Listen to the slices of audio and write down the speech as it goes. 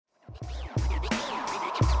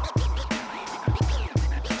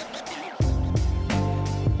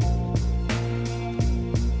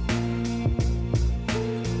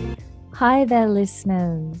Hi there,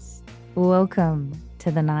 listeners. Welcome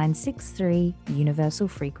to the 963 Universal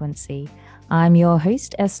Frequency. I'm your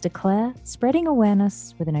host, Esther Claire, spreading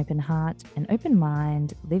awareness with an open heart, an open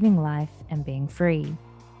mind, living life and being free.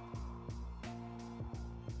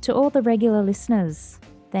 To all the regular listeners,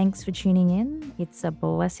 thanks for tuning in. It's a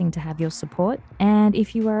blessing to have your support. And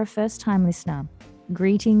if you are a first-time listener,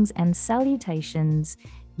 greetings and salutations.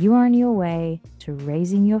 You are on your way to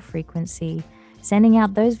raising your frequency, sending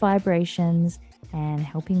out those vibrations and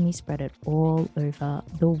helping me spread it all over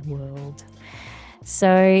the world.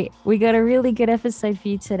 So we got a really good episode for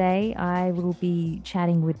you today. I will be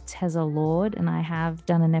chatting with Teza Lord, and I have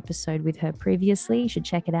done an episode with her previously. You should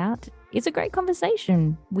check it out. It's a great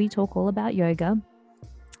conversation. We talk all about yoga,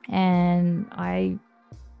 and I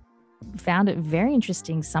found it very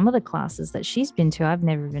interesting. Some of the classes that she's been to, I've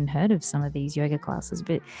never even heard of some of these yoga classes,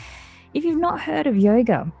 but if you've not heard of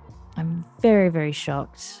yoga, I'm very, very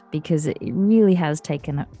shocked because it really has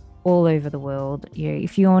taken all over the world.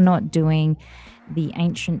 If you're not doing the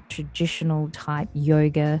ancient traditional type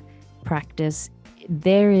yoga practice,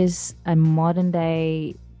 there is a modern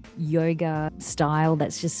day yoga style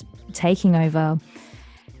that's just taking over,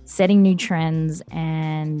 setting new trends,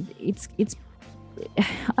 and it's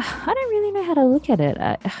I don't really know how to look at it.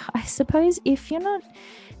 I suppose if you're not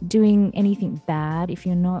doing anything bad, if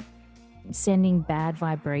you're not sending bad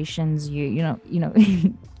vibrations, you're not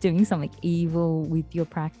doing something evil with your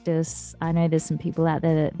practice. I know there's some people out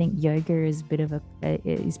there that think yoga is a bit of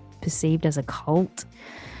is perceived as a cult.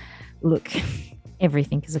 Look,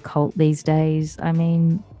 everything is a cult these days. I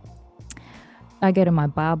mean, I go to my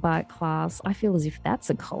bar bike class. I feel as if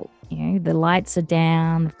that's a cult. The lights are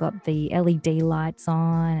down. I've got the LED lights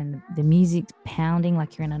on and the music's pounding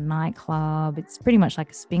like you're in a nightclub. It's pretty much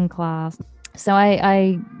like a spin class. So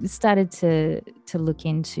I started to look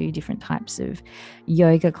into different types of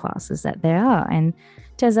yoga classes that there are. And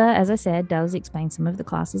Teza, as I said, does explain some of the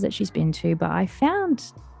classes that she's been to, but I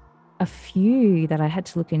found a few that I had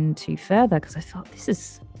to look into further because I thought this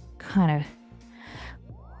is kind of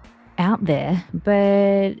out there.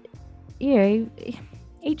 But,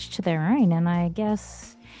 each to their own. And I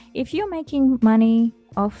guess if you're making money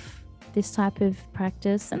off this type of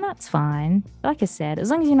practice, and that's fine. Like I said,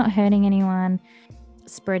 as long as you're not hurting anyone,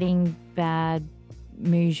 spreading bad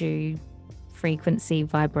muju frequency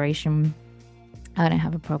vibration, I don't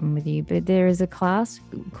have a problem with you. But there is a class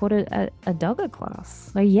called a dogger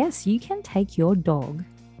class. So yes, you can take your dog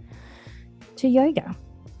to yoga.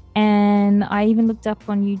 And I even looked up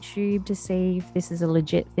on YouTube to see if this is a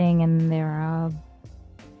legit thing, and there are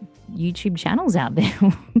YouTube channels out there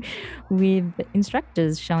with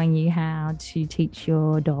instructors showing you how to teach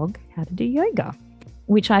your dog how to do yoga,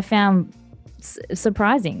 which I found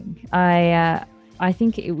surprising. I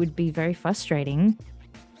think it would be very frustrating.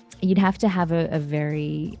 You'd have to have a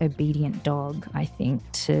very obedient dog, I think,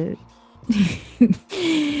 to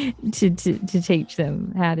to teach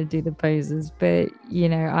them how to do the poses. But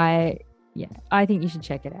I think you should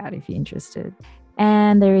check it out if you're interested.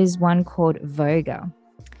 And there is one called Voga.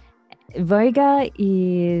 Voga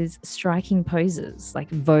is striking poses, like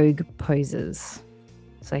Vogue poses.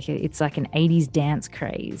 It's like an 80s dance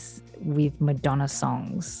craze with Madonna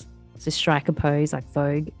songs. So strike a pose like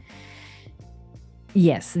Vogue.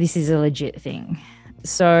 Yes, this is a legit thing.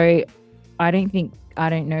 So I don't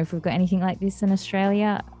know if we've got anything like this in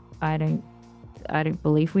Australia. I don't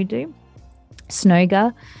believe we do.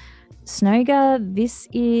 Snoga, this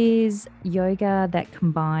is yoga that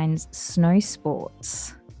combines snow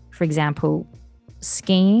sports. For example,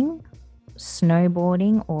 skiing,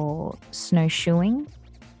 snowboarding, or snowshoeing.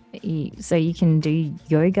 So you can do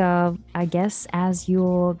yoga, I guess, as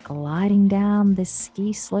you're gliding down the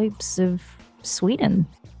ski slopes of Sweden.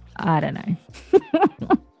 I don't know.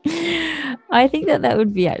 I think that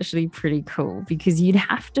would be actually pretty cool because you'd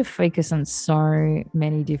have to focus on so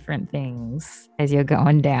many different things as you're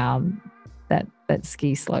going down that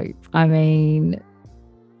ski slope. I mean,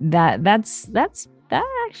 that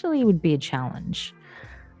actually would be a challenge.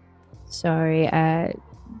 So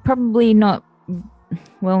probably not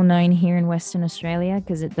well known here in Western Australia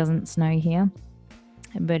because it doesn't snow here.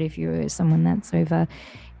 But if you're someone that's over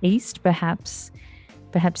east, perhaps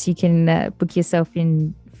you can book yourself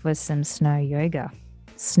in for some snow yoga.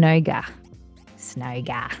 Snoga.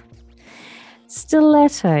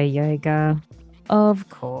 Stiletto yoga, of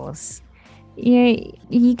course.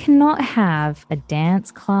 You cannot have a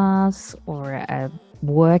dance class or a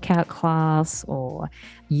workout class or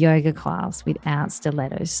yoga class without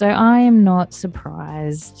stilettos. So I am not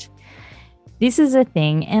surprised. This is a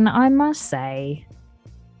thing. And I must say,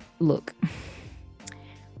 look,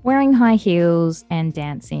 wearing high heels and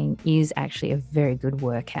dancing is actually a very good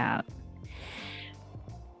workout.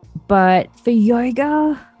 But for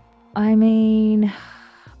yoga, I mean,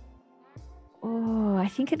 I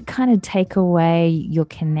think it kind of take away your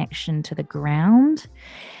connection to the ground,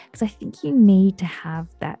 because I think you need to have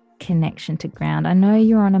that connection to ground. I know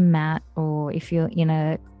you're on a mat, or if you're in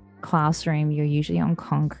a classroom, you're usually on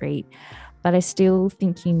concrete, but I still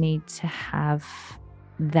think you need to have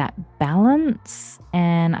that balance.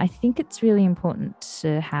 And I think it's really important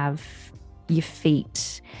to have your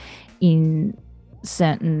feet in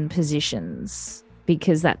certain positions,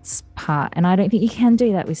 because that's part, and I don't think you can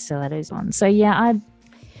do that with stilettos on. So yeah,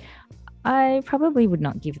 I probably would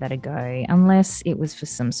not give that a go unless it was for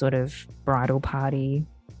some sort of bridal party.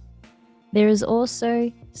 There is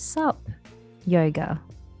also SUP yoga.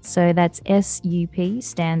 So that's SUP,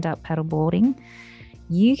 stand up paddleboarding.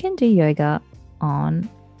 You can do yoga on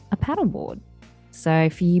a paddleboard. So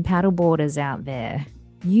for you paddleboarders out there,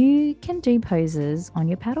 you can do poses on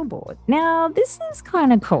your paddleboard. Now, this is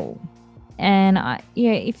kind of cool. And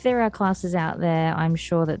if there are classes out there, I'm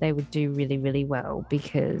sure that they would do really, really well,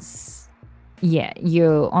 because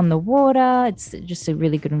you're on the water. It's just a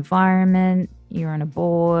really good environment. You're on a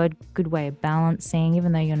board, good way of balancing.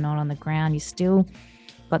 Even though you're not on the ground, you still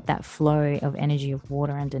got that flow of energy of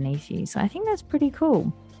water underneath you. So I think that's pretty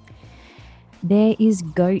cool. There is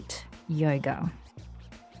goat yoga.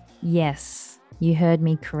 Yes, you heard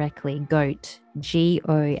me correctly. Goat,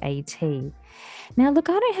 GOAT. Now, look,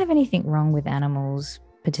 I don't have anything wrong with animals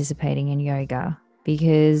participating in yoga,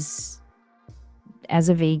 because as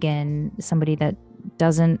a vegan, somebody that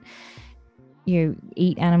doesn't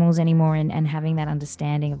eat animals anymore, and having that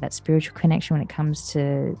understanding of that spiritual connection when it comes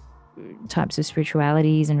to types of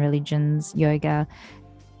spiritualities and religions, yoga,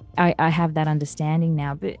 I have that understanding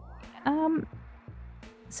now. But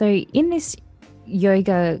so in this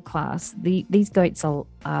yoga class, these goats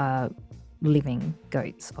are living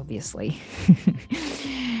goats, obviously.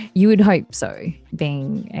 You would hope so,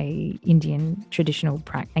 being a Indian traditional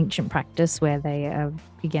ancient practice where they are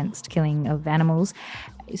against killing of animals.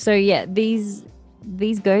 So yeah, these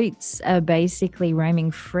goats are basically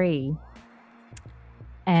roaming free,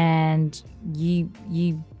 and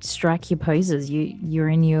you strike your poses. You're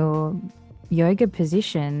in your yoga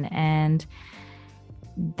position, and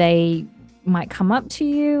they might come up to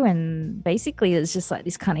you, and basically it's just like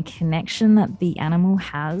this kind of connection that the animal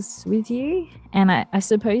has with you. And I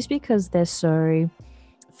suppose because they're so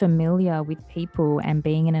familiar with people and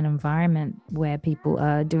being in an environment where people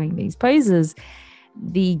are doing these poses,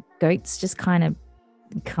 the goats just kind of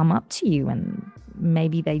come up to you, and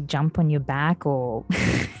maybe they jump on your back, or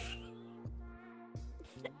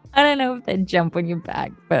I don't know if they jump on your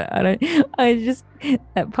back, but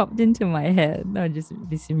that popped into my head.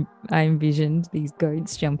 I envisioned these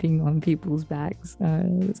goats jumping on people's backs.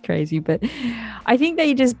 It's crazy, but I think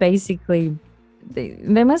they just basically,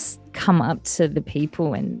 they must come up to the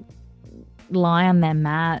people and lie on their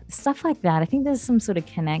mat, stuff like that. I think there's some sort of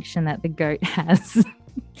connection that the goat has.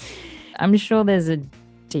 I'm sure there's a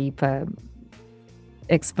deeper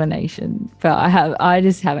explanation, but I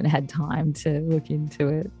just haven't had time to look into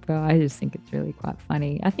it. But I just think it's really quite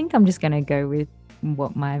funny. I think I'm just going to go with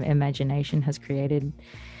what my imagination has created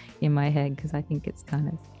in my head, because I think it's kind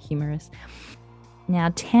of humorous.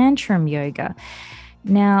 Now, tantrum yoga.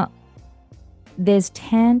 Now, there's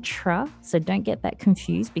tantra, so don't get that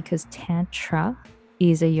confused, because tantra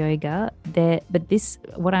is a yoga there, but this,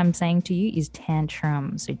 what I'm saying to you, is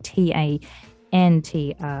tantrum, so TANTRUM.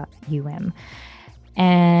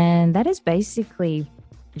 And that is basically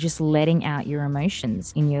just letting out your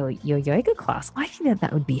emotions in your yoga class. I think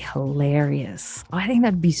that would be hilarious. I think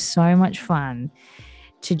that'd be so much fun,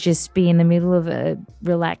 to just be in the middle of a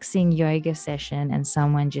relaxing yoga session and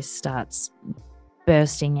someone just starts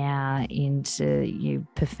bursting out into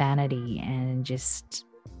profanity, and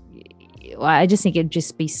I just think it'd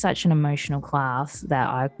just be such an emotional class that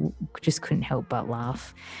I just couldn't help but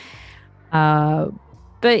laugh.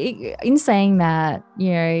 But in saying that,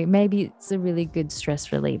 maybe it's a really good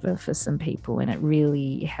stress reliever for some people, and it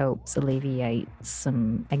really helps alleviate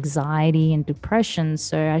some anxiety and depression.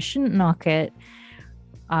 So I shouldn't knock it.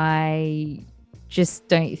 I just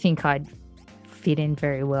don't think I'd fit in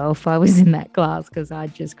very well if I was in that class, because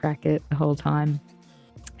I'd just crack it the whole time.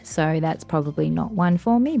 So that's probably not one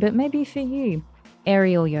for me, but maybe for you.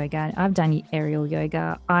 Aerial yoga. I've done aerial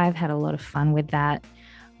yoga. I've had a lot of fun with that.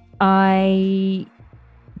 I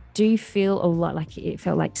do feel a lot like it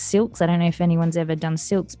felt like silks. I don't know if anyone's ever done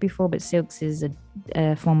silks before, but silks is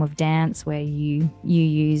a form of dance where you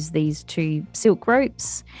use these two silk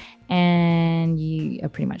ropes, and you are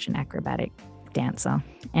pretty much an acrobatic dancer,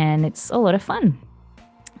 and it's a lot of fun.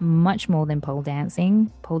 Much more than pole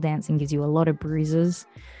dancing. Pole dancing gives you a lot of bruises,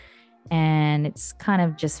 and it's kind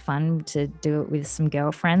of just fun to do it with some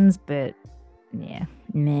girlfriends, but yeah,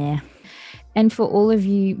 meh. And for all of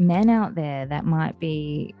you men out there that might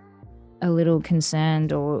be a little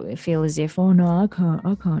concerned or feel as if, oh no, I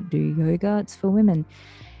can't do yoga, it's for women.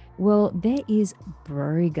 Well, there is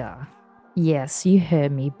Broga. Yes, you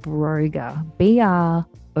heard me, Broga. Broga.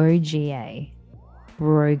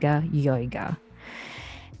 Broga yoga.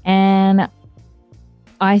 And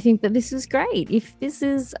I think that this is great. If this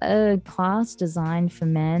is a class designed for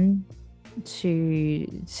men to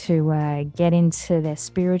get into their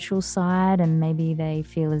spiritual side, and maybe they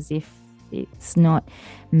feel as if it's not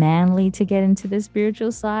manly to get into the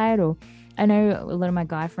spiritual side, or I know a lot of my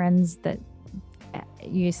guy friends that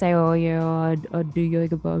you say, oh yeah, I do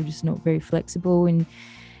yoga, but I'm just not very flexible, and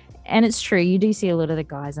it's true. You do see a lot of the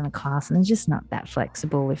guys in the class, and they're just not that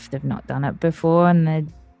flexible if they've not done it before,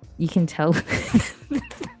 and you can tell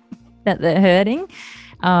that they're hurting.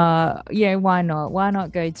 Yeah, why not? Why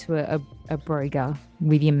not go to a broga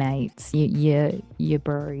with your mates, your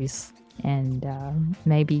bros, and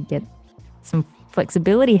maybe get some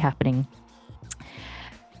flexibility happening.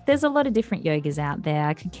 There's a lot of different yogas out there.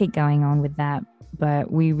 I could keep going on with that,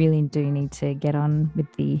 but we really do need to get on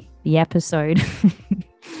with the episode.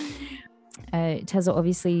 Teza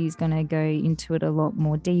obviously is going to go into it a lot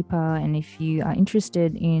more deeper, and if you are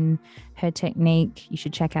interested in her technique, you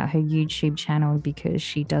should check out her YouTube channel because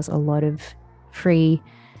she does a lot of free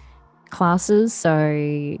classes, so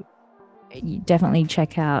you definitely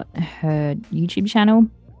check out her YouTube channel.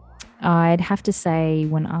 I'd have to say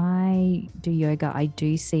when I do yoga, I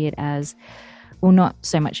do see it as, well, not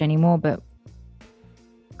so much anymore, but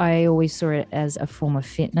I always saw it as a form of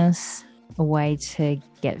fitness, a way to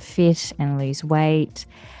get fit and lose weight.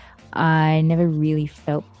 I never really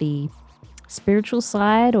felt the spiritual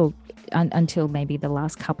side until maybe the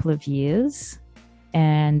last couple of years.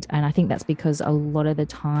 And I think that's because a lot of the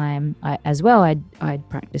time I'd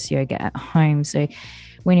practice yoga at home. So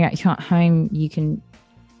when you're at home, you can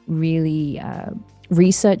really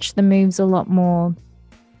research the moves a lot more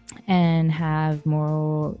and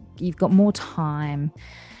you've got more time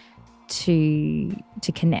to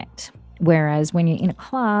connect. Whereas when you're in a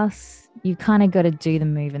class, you kind of got to do the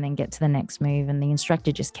move and then get to the next move, and the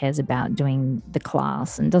instructor just cares about doing the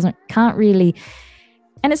class and can't really,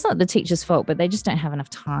 and it's not the teacher's fault, but they just don't have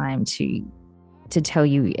enough time to tell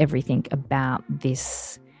you everything about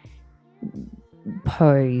this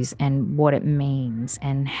pose and what it means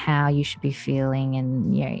and how you should be feeling.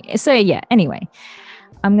 And so anyway,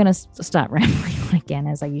 I'm going to start rambling again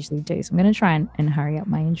as I usually do, so I'm going to try and hurry up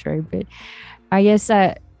my intro. But I guess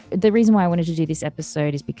the reason why I wanted to do this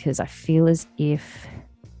episode is because I feel as if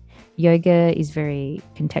yoga is very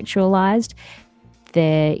contextualized.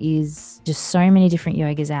 There is just so many different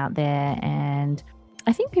yogas out there, and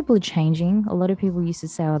I think people are changing. A lot of people used to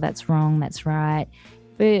say, oh, that's wrong, that's right.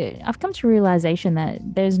 But I've come to realization that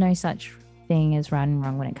there's no such thing as right and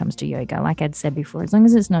wrong when it comes to yoga. Like I'd said before, as long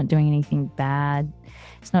as it's not doing anything bad,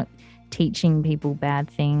 it's not teaching people bad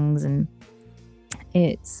things, and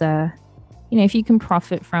it's if you can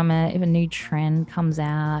profit from it, if a new trend comes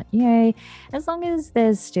out, as long as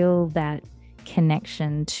there's still that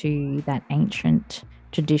connection to that ancient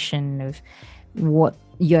tradition of what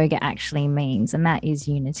yoga actually means, and that is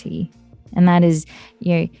unity, and that is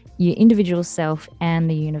your individual self and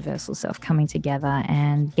the universal self coming together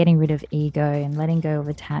and getting rid of ego and letting go of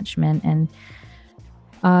attachment. And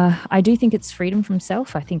I do think it's freedom from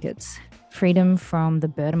self. I think it's freedom from the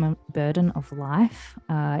burden of life.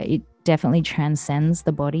 It definitely transcends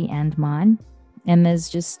the body and mind, and there's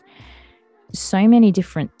just so many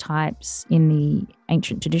different types in the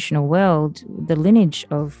ancient traditional world. The lineage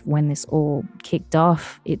of when this all kicked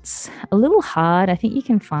off, it's a little hard. I think you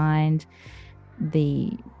can find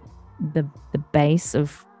the base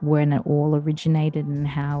of when it all originated and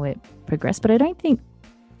how it progressed, but I don't think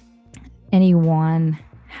anyone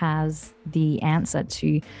has the answer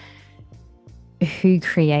to who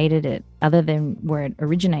created it other than where it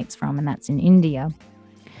originates from, and that's in India.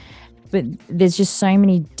 But there's just so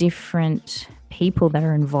many different people that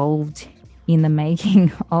are involved in the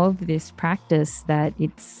making of this practice that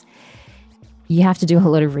you have to do a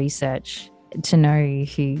lot of research to know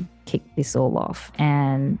who kicked this all off.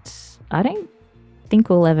 And I don't think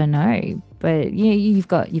we'll ever know. But you've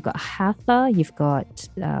got Hatha, you've got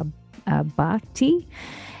Bhakti,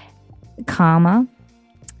 Karma.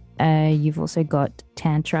 You've also got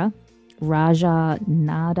Tantra, Raja,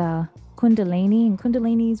 Nada, Kundalini, and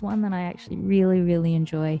Kundalini is one that I actually really, really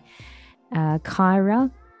enjoy.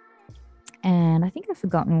 Kaira, And I think I've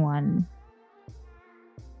forgotten one.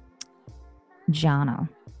 Jhana.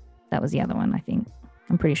 That was the other one, I think.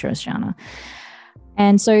 I'm pretty sure it's Jhana.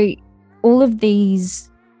 And so all of these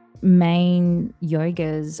main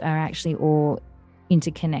yogas are actually all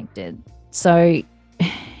interconnected. So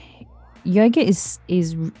yoga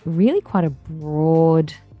is really quite a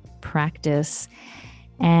broad practice.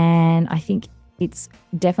 And I think it's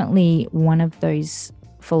definitely one of those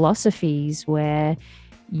philosophies where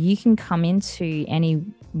you can come into any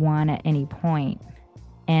one at any point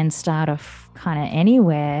and start off kind of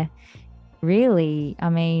anywhere, really. I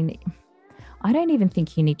mean, I don't even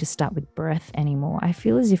think you need to start with breath anymore. I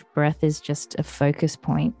feel as if breath is just a focus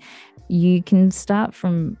point. You can start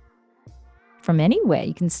from anywhere.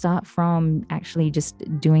 You can start from actually just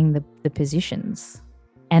doing the positions,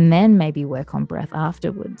 and then maybe work on breath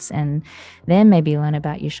afterwards, and then maybe learn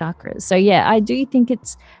about your chakras. So yeah, I do think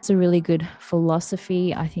it's a really good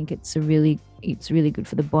philosophy. I think it's really good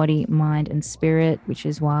for the body, mind, and spirit, which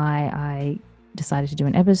is why I decided to do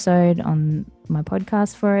an episode on my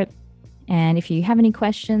podcast for it. And if you have any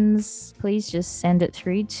questions, please just send it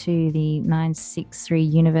through to the 963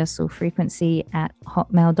 universal frequency at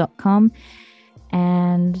hotmail.com,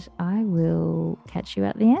 and I will catch you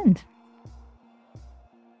at the end.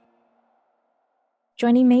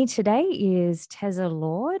 Joining me today is Teza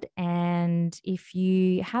Lord. And if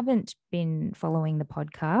you haven't been following the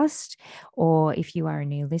podcast, or if you are a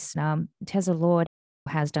new listener, Teza Lord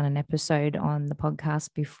has done an episode on the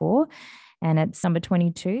podcast before, and it's number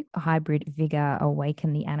 22, Hybrid Vigor,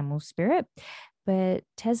 Awaken the Animal Spirit. But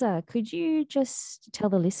Teza, could you just tell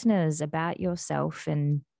the listeners about yourself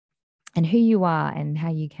and who you are and how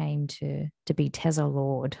you came to be Teza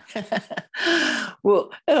Lord?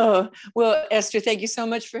 Well, Esther, thank you so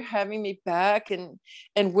much for having me back, and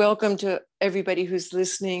welcome to everybody who's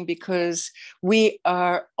listening, because we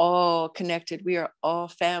are all connected. We are all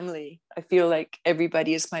family. I feel like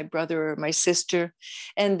everybody is my brother or my sister.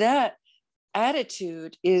 And that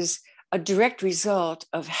attitude is a direct result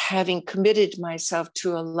of having committed myself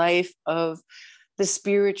to a life of the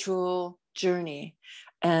spiritual journey.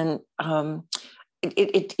 And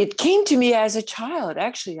it came to me as a child,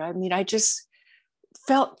 actually. I mean, I just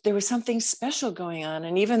felt there was something special going on.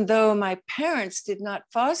 And even though my parents did not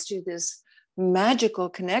foster this magical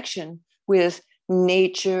connection with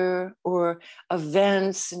nature or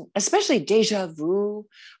events, and especially deja vu,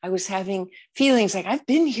 I was having feelings like I've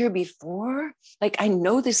been here before. Like I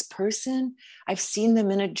know this person. I've seen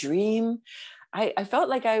them in a dream. I felt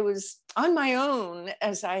like I was on my own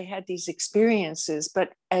as I had these experiences.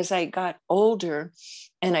 But as I got older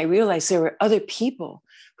and I realized there were other people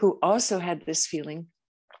who also had this feeling,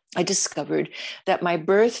 I discovered that my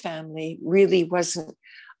birth family really wasn't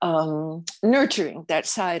nurturing that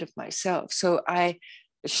side of myself. So I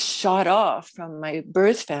shot off from my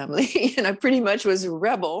birth family and I pretty much was a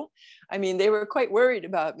rebel. I mean, they were quite worried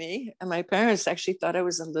about me. And my parents actually thought I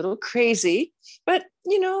was a little crazy. But,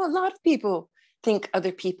 you know, a lot of people think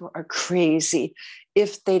other people are crazy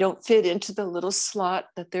if they don't fit into the little slot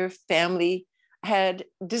that their family had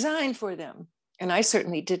designed for them. And I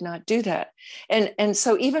certainly did not do that. And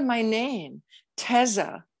so even my name,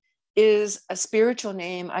 Teza, is a spiritual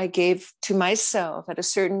name I gave to myself at a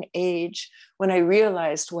certain age when I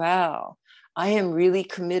realized, wow, I am really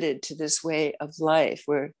committed to this way of life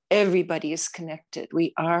where everybody is connected.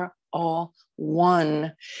 We are all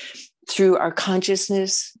one through our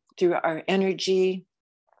consciousness, through our energy,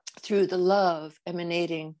 through the love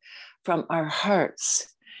emanating from our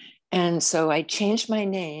hearts. And so I changed my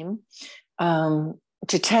name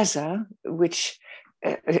to Teza, which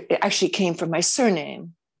actually came from my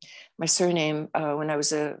surname. My surname, when I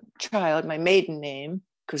was a child, my maiden name,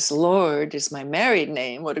 because Lord is my married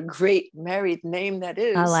name. What a great married name that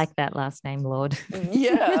is. I like that last name, Lord.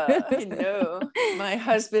 Yeah, I know. My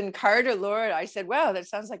husband, Carter Lord, I said, wow, that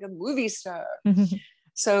sounds like a movie star.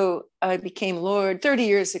 So I became Lord 30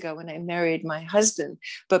 years ago when I married my husband.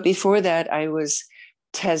 But before that, I was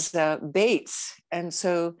Teza Bates. And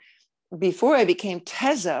so before I became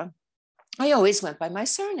Teza, I always went by my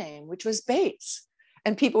surname, which was Bates.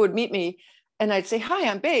 And people would meet me and I'd say, hi,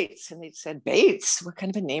 I'm Bates. And they'd said, Bates, what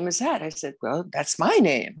kind of a name is that? I said, well, that's my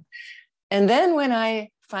name. And then when I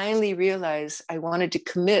finally realized I wanted to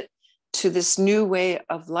commit to this new way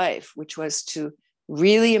of life, which was to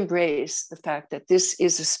really embrace the fact that this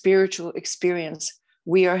is a spiritual experience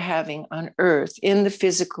we are having on earth in the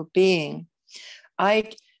physical being,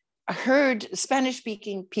 I heard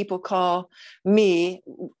Spanish-speaking people call me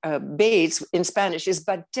Bates in Spanish is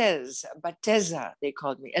Bateza, they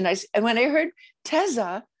called me. And when I heard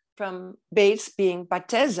Teza from Bates being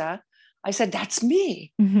Bateza, I said, that's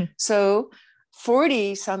me. Mhm. So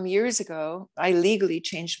 40 some years ago, I legally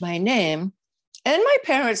changed my name. And my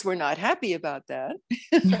parents were not happy about that.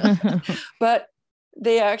 But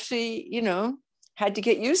they actually, had to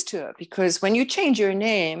get used to it, because when you change your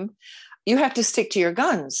name, you have to stick to your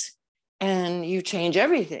guns, and you change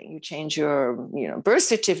everything. You change your, birth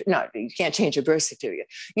certificate. No, you can't change your birth certificate.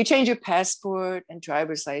 You change your passport and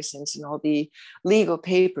driver's license and all the legal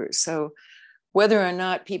papers. So whether or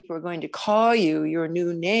not people are going to call you your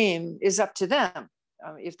new name is up to them.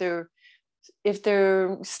 If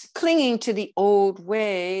they're clinging to the old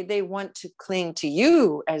way, they want to cling to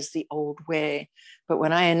you as the old way. But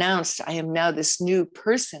when I announced I am now this new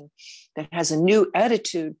person that has a new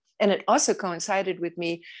attitude, and it also coincided with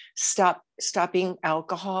me stopping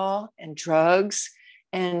alcohol and drugs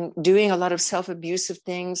and doing a lot of self-abusive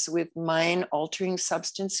things with mind-altering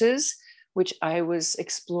substances, which I was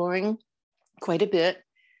exploring quite a bit.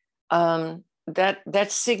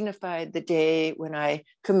 That signified the day when I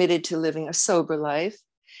committed to living a sober life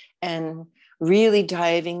and really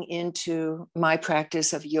diving into my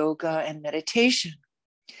practice of yoga and meditation.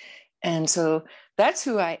 And so that's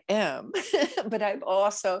who I am. But I've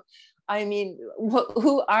also,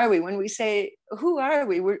 who are we? When we say, who are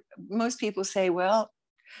we? Most people say, well,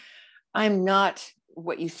 I'm not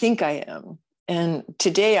what you think I am. And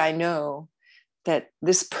today I know that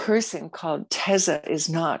this person called Teza is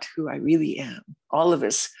not who I really am. All of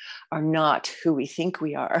us are not who we think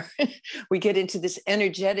we are. We get into this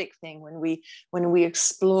energetic thing when we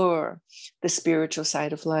explore the spiritual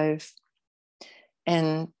side of life.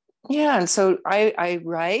 And so I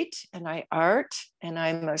write and I art, and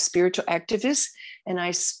I'm a spiritual activist, and I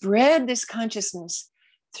spread this consciousness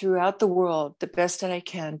throughout the world the best that I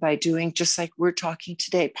can by doing, just like we're talking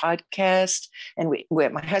today, podcast. And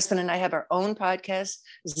my husband and I have our own podcast,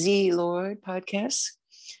 Z Lord Podcast.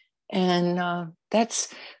 And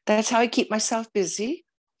that's how I keep myself busy.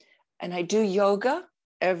 And I do yoga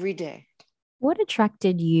every day. What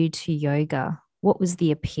attracted you to yoga? What was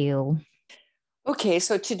the appeal? Okay,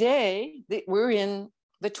 so today we're in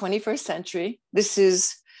the 21st century. This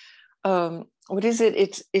is, what is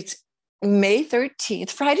it? It's May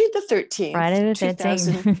 13th, Friday the 13th, Friday the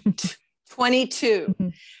 13th. 2022.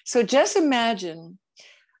 So just imagine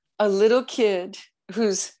a little kid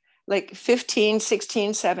who's like 15,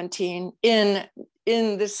 16, 17 in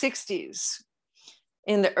the 60s,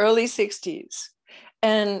 in the early 60s,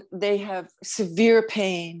 and they have severe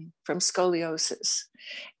pain from scoliosis.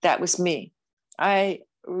 That was me. I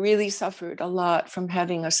really suffered a lot from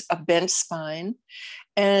having a bent spine.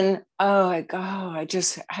 And I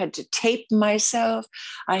just had to tape myself.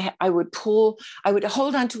 I would hold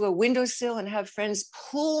onto a windowsill and have friends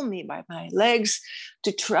pull me by my legs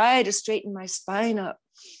to try to straighten my spine up.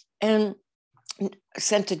 And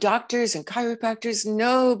sent to doctors and chiropractors,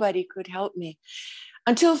 nobody could help me.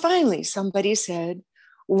 Until finally somebody said,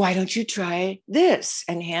 why don't you try this?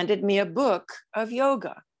 And handed me a book of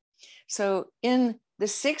yoga. So in the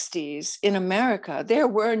 60s in America, there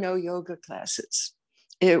were no yoga classes.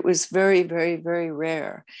 It was very, very, very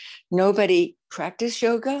rare. Nobody practiced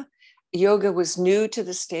yoga. Yoga was new to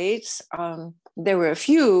the States. There were a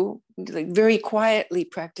few very quietly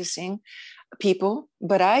practicing people,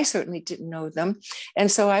 but I certainly didn't know them.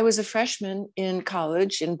 And so I was a freshman in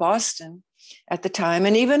college in Boston at the time.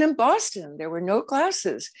 And even in Boston, there were no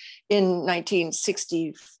classes in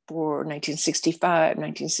 1964, 1965,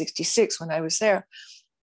 1966, when I was there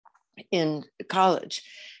in college.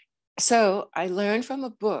 So I learned from a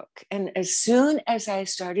book. And as soon as I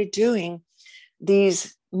started doing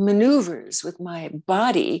these maneuvers with my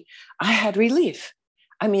body, I had relief.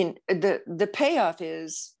 I mean, the payoff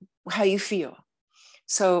is how you feel.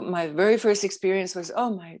 So my very first experience was,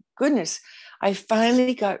 oh my goodness, I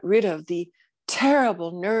finally got rid of the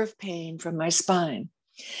terrible nerve pain from my spine.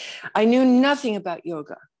 I knew nothing about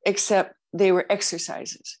yoga except they were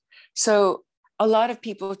exercises. So a lot of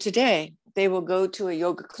people today, they will go to a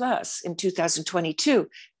yoga class in 2022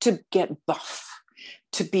 to get buff,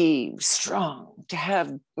 to be strong, to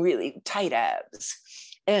have really tight abs,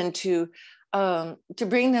 and to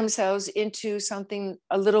bring themselves into something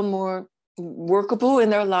a little more workable in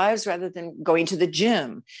their lives rather than going to the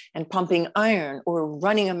gym and pumping iron or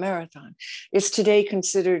running a marathon. It's today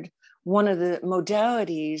considered one of the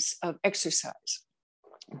modalities of exercise.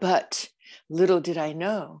 But little did I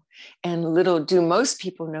know, and little do most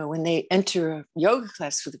people know when they enter a yoga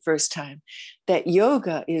class for the first time, that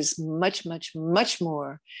yoga is much, much, much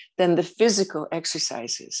more than the physical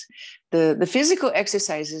exercises. The physical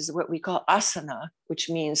exercises, what we call asana, which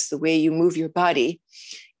means the way you move your body,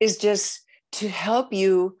 is just to help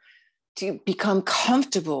you to become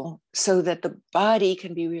comfortable so that the body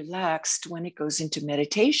can be relaxed when it goes into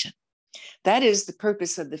meditation. That is the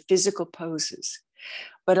purpose of the physical poses.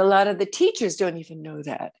 But a lot of the teachers don't even know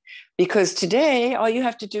that, because today all you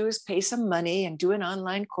have to do is pay some money and do an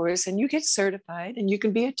online course and you get certified and you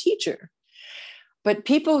can be a teacher. But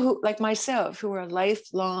people who, like myself, who are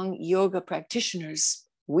lifelong yoga practitioners,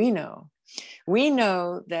 we know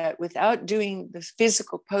that without doing the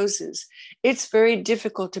physical poses, it's very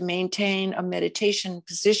difficult to maintain a meditation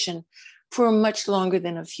position for much longer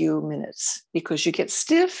than a few minutes, because you get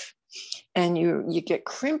stiff and you get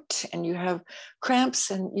crimped and you have cramps,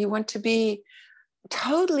 and you want to be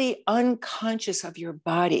totally unconscious of your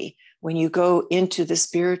body when you go into the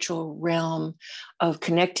spiritual realm of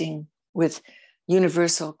connecting with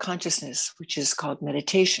universal consciousness, which is called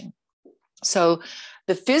meditation. So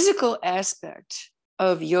the physical aspect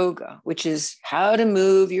of yoga, which is how to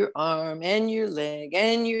move your arm and your leg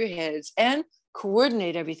and your heads and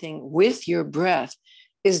coordinate everything with your breath,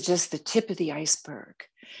 is just the tip of the iceberg.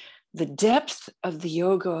 The depth of the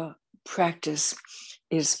yoga practice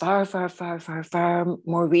is far, far, far, far, far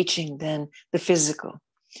more reaching than the physical.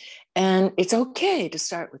 And it's okay to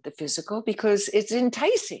start with the physical because it's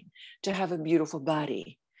enticing to have a beautiful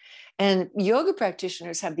body. And yoga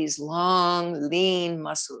practitioners have these long, lean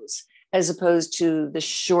muscles, as opposed to the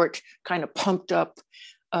short, kind of pumped up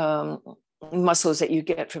muscles that you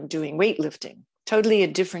get from doing weightlifting. Totally a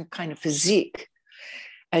different kind of physique,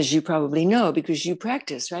 as you probably know, because you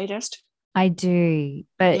practice, right, Esther? I do.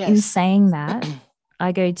 But in Yes. saying that,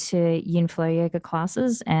 I go to yin flow yoga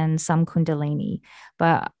classes and some Kundalini,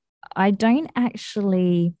 but I don't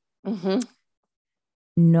actually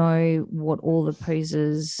know what all the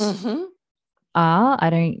poses are. I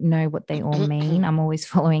don't know what they all mean. I'm always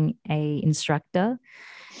following a instructor.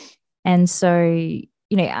 And so,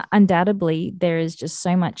 undoubtedly there is just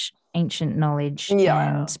so much ancient knowledge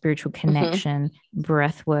and spiritual connection,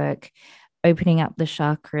 breath work, opening up the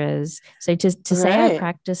chakras. So to say I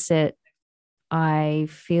practice it, I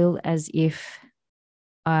feel as if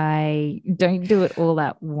I don't do it all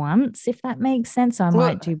at once, if that makes sense. So I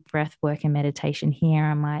might do breath work and meditation here.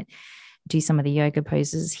 I might do some of the yoga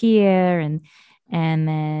poses here, and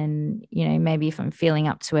then maybe if I'm feeling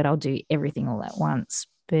up to it, I'll do everything all at once.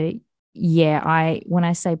 But yeah, when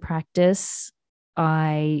I say practice,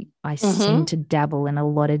 I seem to dabble in a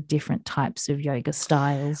lot of different types of yoga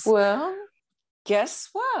styles. Well, guess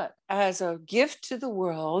what? As a gift to the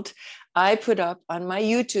world, I put up on my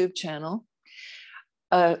YouTube channel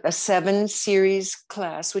a 7-series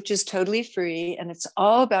class, which is totally free. And it's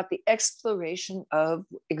all about the exploration of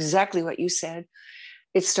exactly what you said.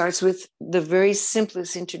 It starts with the very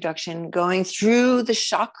simplest introduction, going through the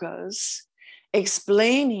chakras,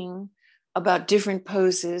 explaining about different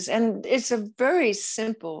poses. And it's a very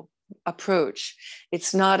simple approach.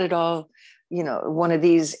 It's not at all, one of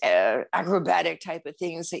these acrobatic type of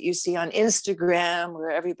things that you see on Instagram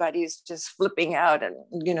where everybody's just flipping out and,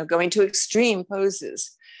 going to extreme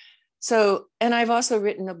poses. So, and I've also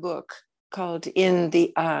written a book called In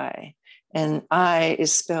the Eye, and I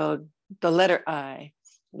is spelled the letter I,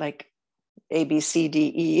 like A, B, C,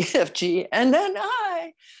 D, E, F, G, and then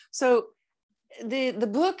I. So the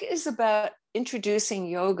book is about introducing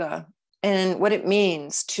yoga and what it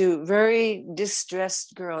means to very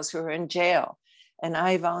distressed girls who are in jail. And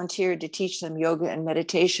I volunteered to teach them yoga and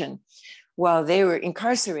meditation while they were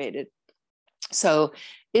incarcerated. So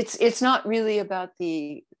it's not really about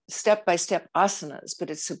the step-by-step asanas, but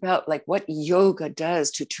it's about like what yoga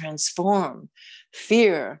does to transform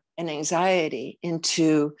fear and anxiety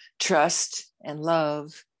into trust and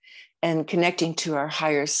love and connecting to our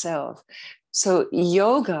higher self. So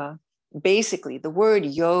yoga, basically, the word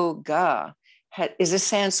yoga is a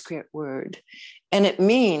Sanskrit word, and it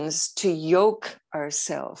means to yoke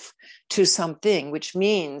ourselves to something, which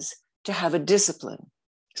means to have a discipline.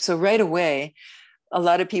 So right away, a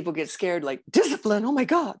lot of people get scared, like, discipline, oh my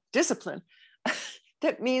God, discipline.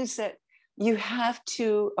 That means that you have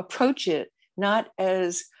to approach it not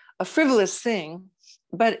as a frivolous thing,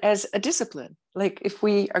 but as a discipline. Like if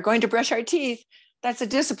we are going to brush our teeth, that's a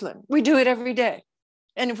discipline. We do it every day.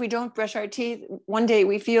 And if we don't brush our teeth, one day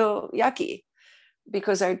we feel yucky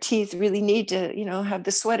because our teeth really need to, have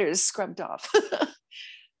the sweaters scrubbed off.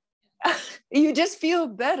 You just feel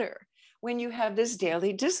better when you have this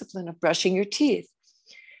daily discipline of brushing your teeth.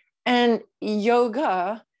 And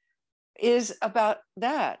yoga is about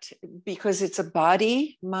that because it's a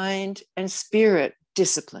body, mind, and spirit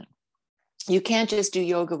discipline. You can't just do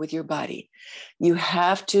yoga with your body. You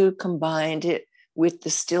have to combine it with the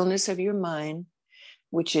stillness of your mind,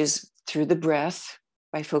 which is through the breath,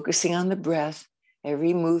 by focusing on the breath,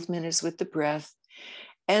 Every movement is with the breath.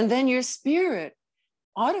 And then your spirit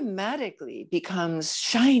automatically becomes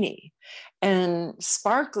shiny and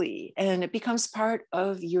sparkly, and it becomes part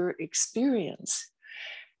of your experience.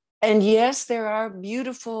 And yes, there are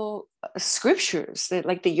beautiful scriptures that,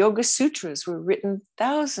 like the Yoga Sutras, were written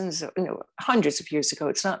thousands of, hundreds of years ago.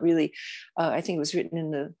 It's not really, I think it was written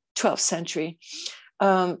in the 12th century.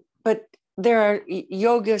 But there are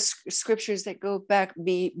yoga scriptures that go back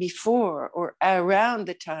before or around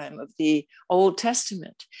the time of the Old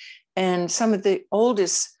Testament. And some of the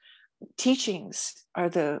oldest teachings are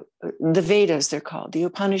the Vedas, they're called, the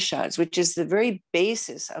Upanishads, which is the very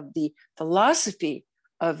basis of the philosophy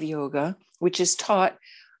of yoga, which is taught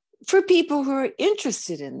for people who are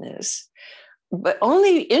interested in this, but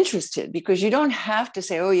only interested, because you don't have to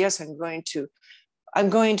say, oh yes, I'm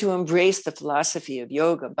going to embrace the philosophy of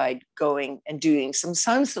yoga by going and doing some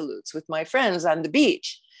sun salutes with my friends on the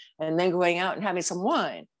beach and then going out and having some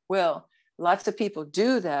wine. Well, lots of people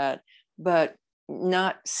do that, but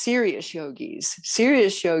not serious yogis.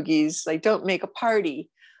 Serious yogis, like, don't make a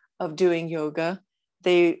party of doing yoga.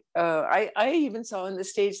 I even saw in the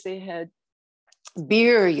States, they had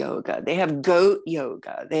beer yoga, they have goat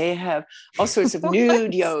yoga, they have all sorts of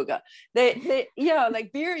nude yoga. Yeah,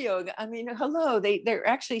 like beer yoga. I mean, hello, they're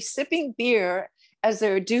actually sipping beer as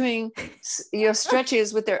they're doing,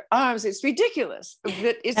 stretches with their arms. It's ridiculous. But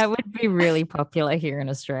that would be really popular here in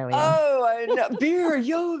Australia. Oh, I know. Beer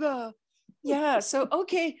yoga. Yeah. So,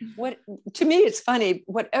 okay. To me, it's funny.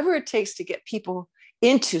 Whatever it takes to get people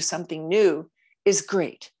into something new is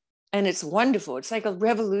great. And it's wonderful. It's like a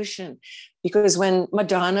revolution, because when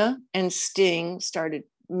Madonna and Sting started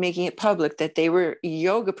making it public that they were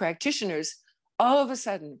yoga practitioners, all of a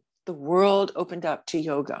sudden the world opened up to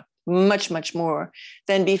yoga much, much more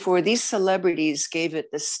than before. These celebrities gave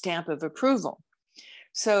it the stamp of approval.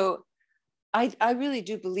 So I really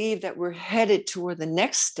do believe that we're headed toward the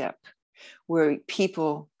next step, where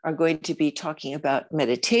people are going to be talking about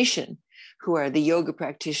meditation, who are the yoga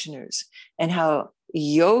practitioners, and how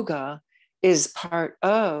yoga is part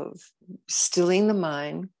of stilling the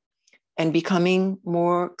mind and becoming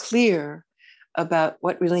more clear about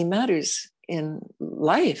what really matters in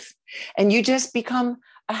life. And you just become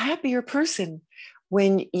a happier person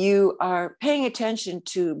when you are paying attention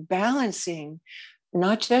to balancing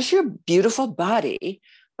not just your beautiful body,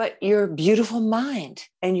 but your beautiful mind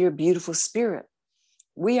and your beautiful spirit.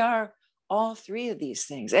 We are all three of these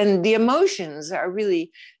things. And the emotions are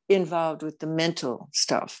really involved with the mental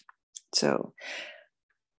stuff. So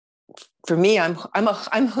for me, I'm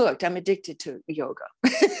hooked. I'm addicted to yoga.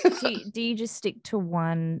 do you just stick to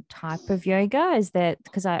one type of yoga? Is that,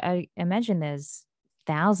 because I imagine there's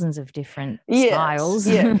thousands of different styles.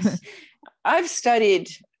 Yes. I've studied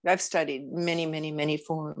many, many, many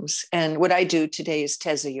forms. And what I do today is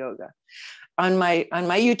Teza yoga. On my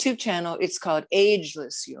YouTube channel, it's called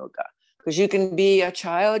Ageless Yoga, because you can be a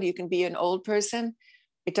child, you can be an old person.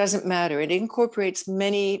 It doesn't matter. It incorporates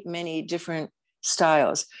many, many different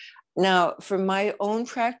styles. Now, for my own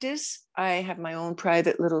practice, I have my own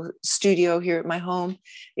private little studio here at my home.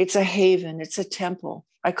 It's a haven. It's a temple.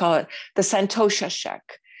 I call it the Santosha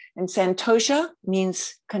Shack. And Santosha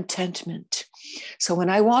means contentment. So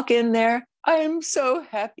when I walk in there, I am so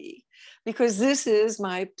happy, because this is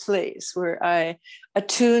my place where I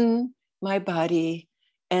attune my body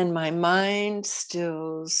and my mind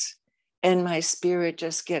stills, and my spirit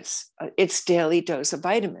just gets its daily dose of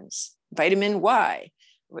vitamins. Vitamin Y,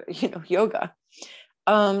 yoga.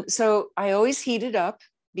 So I always heat it up,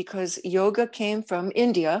 because yoga came from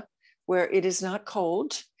India, where it is not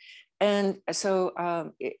cold. And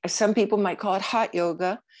so some people might call it hot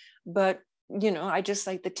yoga, but I just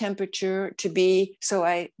like the temperature to be, so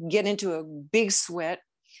I get into a big sweat.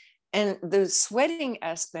 And the sweating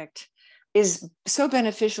aspect is so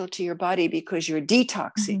beneficial to your body, because you're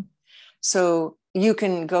detoxing. Mm-hmm. So you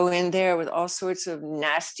can go in there with all sorts of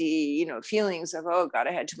nasty, feelings of, oh God,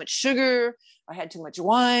 I had too much sugar. I had too much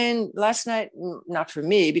wine last night. Not for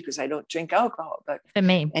me, because I don't drink alcohol, but for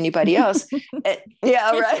me, anybody else.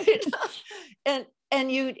 Yeah, right.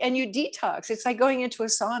 and you detox. It's like going into a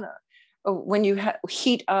sauna when you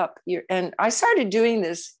heat up and I started doing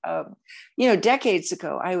this, decades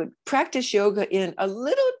ago. I would practice yoga in a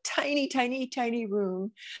little tiny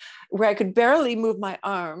room where I could barely move my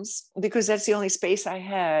arms, because that's the only space I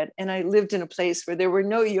had. And I lived in a place where there were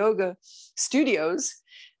no yoga studios.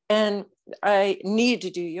 And I need to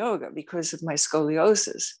do yoga because of my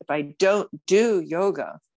scoliosis. If I don't do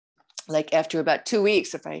yoga, like after about 2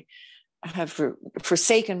 weeks, if I have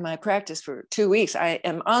forsaken my practice for 2 weeks. I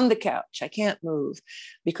am on the couch. I can't move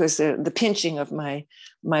because the pinching of my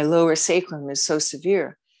lower sacrum is so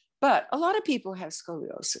severe. But a lot of people have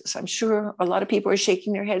scoliosis. I'm sure a lot of people are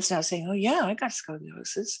shaking their heads now saying, oh yeah, I got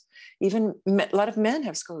scoliosis. Even a lot of men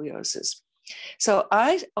have scoliosis. So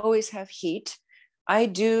I always have heat. I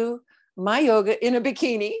do my yoga in a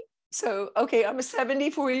bikini. So, okay, I'm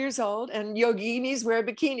 74 years old and yoginis wear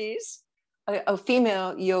bikinis. A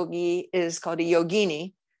female yogi is called a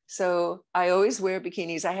yogini. So I always wear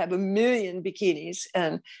bikinis. I have a million bikinis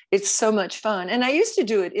and it's so much fun. And I used to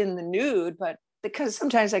do it in the nude, but because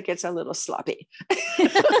sometimes that gets a little sloppy.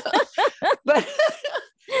 but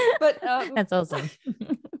That's awesome.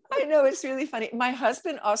 I know, it's really funny. My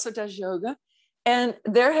husband also does yoga. And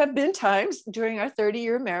there have been times during our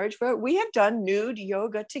 30-year marriage where we have done nude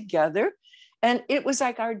yoga together. And it was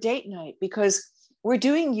like our date night because we're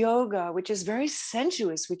doing yoga, which is very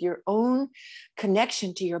sensuous with your own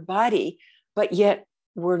connection to your body, but yet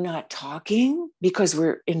we're not talking because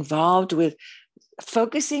we're involved with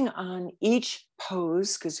focusing on each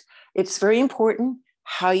pose, because it's very important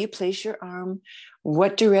how you place your arm,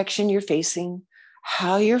 what direction you're facing,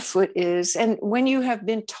 how your foot is. And when you have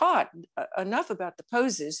been taught enough about the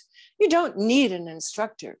poses, you don't need an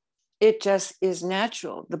instructor. It just is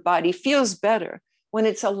natural. The body feels better when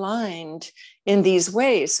it's aligned in these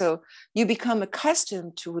ways. So you become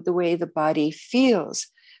accustomed to the way the body feels.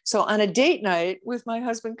 So on a date night with my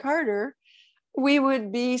husband, Carter, we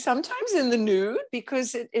would be sometimes in the nude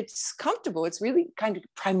because it's comfortable. It's really kind of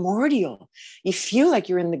primordial. You feel like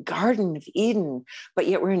you're in the Garden of Eden, but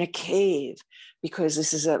yet we're in a cave because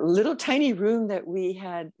this is a little tiny room that we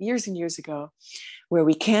had years and years ago where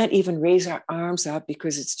we can't even raise our arms up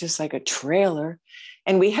because it's just like a trailer.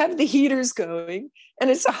 And we have the heaters going and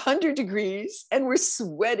it's 100 degrees and we're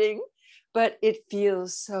sweating, but it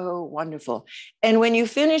feels so wonderful. And when you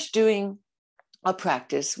finish doing a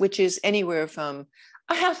practice, which is anywhere from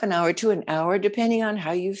a half an hour to an hour, depending on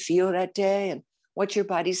how you feel that day and what your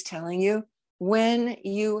body's telling you, when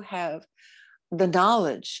you have the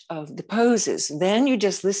knowledge of the poses, then you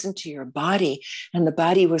just listen to your body and the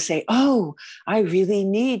body will say, oh, I really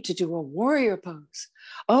need to do a warrior pose.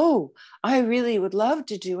 Oh, I really would love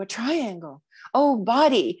to do a triangle. Oh,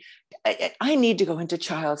 body, I need to go into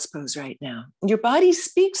child's pose right now. Your body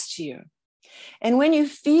speaks to you. And when you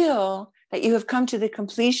feel that you have come to the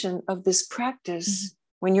completion of this practice,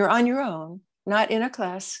 when you're on your own, not in a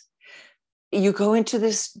class, you go into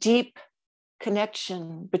this deep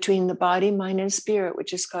connection between the body, mind, and spirit,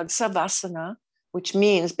 which is called savasana, which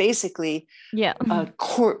means basically a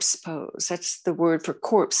corpse pose. That's the word for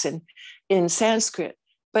corpse in Sanskrit.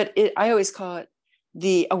 But I always call it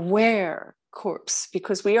the aware corpse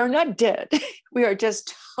because we are not dead. We are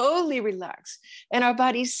just totally relaxed and our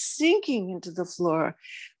body's sinking into the floor.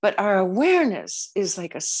 But our awareness is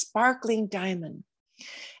like a sparkling diamond.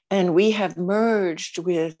 And we have merged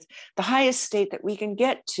with the highest state that we can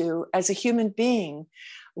get to as a human being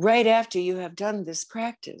right after you have done this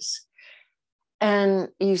practice. And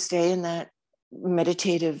you stay in that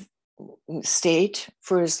meditative state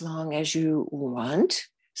for as long as you want.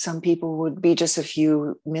 Some people would be just a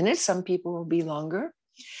few minutes. Some people will be longer.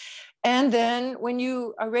 And then when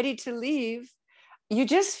you are ready to leave, you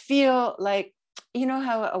just feel like, you know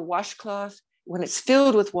how a washcloth, when it's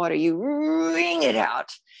filled with water, you wring it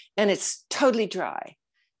out and it's totally dry.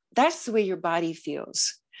 That's the way your body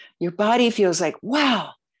feels. Your body feels like,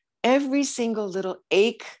 wow, every single little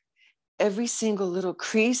ache, every single little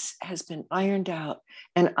crease has been ironed out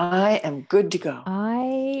and I am good to go.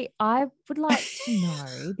 I would like to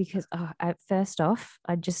know because first off,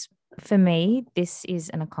 for me, this is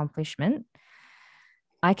an accomplishment.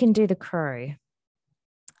 I can do the crow.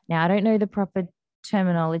 Now, I don't know the proper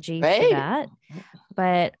terminology for that,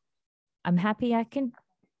 but I'm happy I can.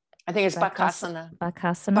 I think it's Bakasana.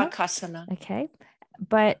 Bakasana. Okay.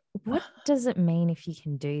 But what does it mean if you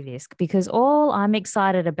can do this? Because all I'm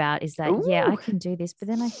excited about is that, yeah, I can do this. But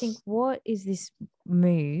then I think, what is this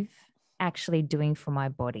move actually doing for my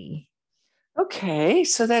body? Okay.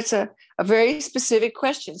 So that's a very specific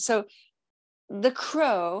question. So the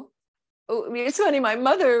crow, it's funny, my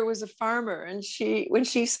mother was a farmer and when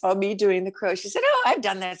she saw me doing the crow, she said, oh, I've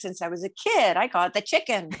done that since I was a kid. I call it the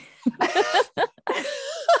chicken.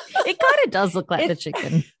 It kind of does look like the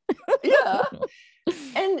chicken. Yeah.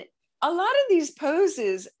 And a lot of these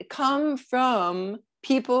poses come from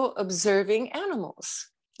people observing animals,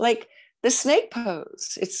 like the snake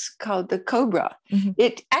pose. It's called the cobra. Mm-hmm.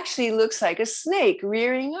 It actually looks like a snake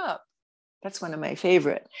rearing up. That's one of my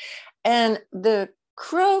favorite. And the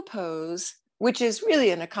crow pose which is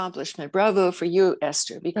really an accomplishment. Bravo for you,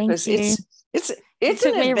 Esther, Thank because you. it's It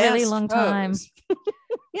took an me a really advanced long time. pose.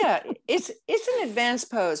 Yeah, it's an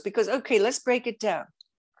advanced pose because, okay, let's break it down.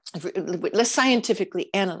 Let's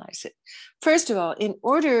scientifically analyze it. First of all, in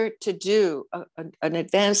order to do an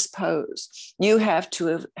advanced pose, you have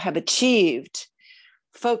to have achieved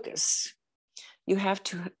focus. You have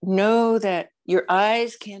to know that your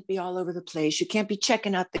eyes can't be all over the place. You can't be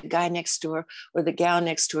checking out the guy next door or the gal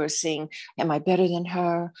next door saying, am I better than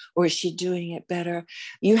her? Or is she doing it better?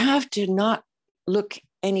 You have to not look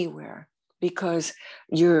anywhere because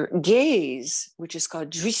your gaze, which is called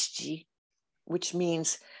drishti, which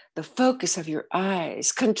means the focus of your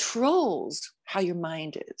eyes, controls how your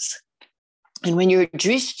mind is. And when you're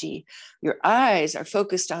drishti, your eyes are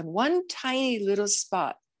focused on one tiny little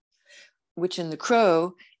spot, which in the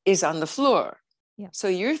crow is on the floor. Yeah. So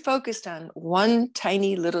you're focused on one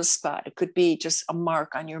tiny little spot. It could be just a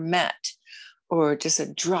mark on your mat or just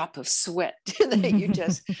a drop of sweat that you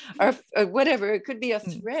just, or whatever. It could be a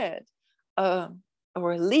thread or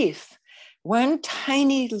a leaf. One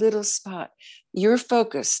tiny little spot. You're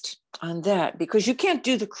focused on that because you can't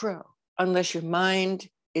do the crow unless your mind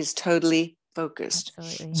is totally focused.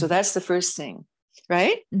 Absolutely. So that's the first thing.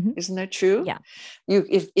 Right? Mm-hmm. Isn't that true? Yeah.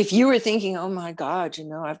 If you were thinking, oh my God,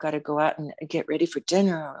 I've got to go out and get ready for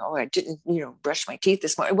dinner. Oh, I didn't, brush my teeth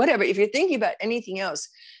this morning. Whatever. If you're thinking about anything else,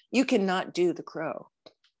 you cannot do the crow.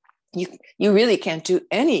 You really can't do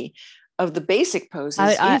any of the basic poses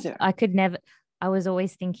either. I could never. I was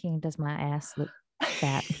always thinking, does my ass look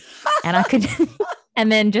fat? And I could. And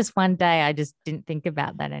then just one day, I just didn't think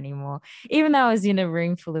about that anymore, even though I was in a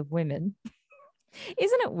room full of women.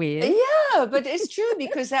 Isn't it weird? Yeah, but it's true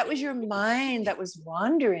because that was your mind that was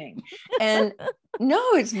wandering. And no,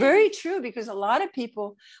 it's very true because a lot of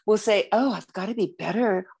people will say, oh, I've got to be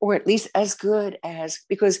better or at least as good as,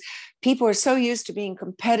 because people are so used to being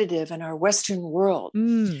competitive in our Western world.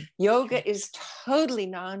 Yoga is totally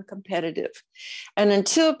non-competitive. And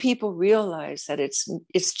until people realize that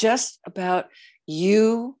it's just about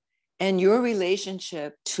you and your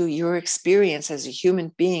relationship to your experience as a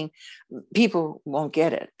human being, people won't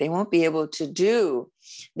get it. They won't be able to do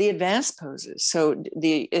the advanced poses. So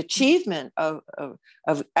the achievement of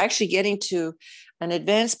actually getting to an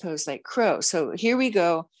advanced pose like crow. So here we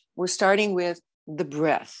go. We're starting with the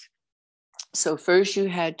breath. So first you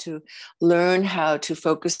had to learn how to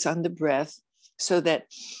focus on the breath so that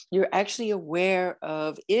you're actually aware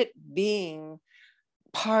of it being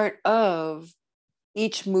part of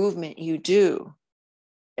each movement you do,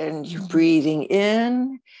 and you're breathing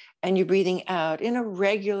in and you're breathing out in a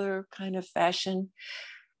regular kind of fashion.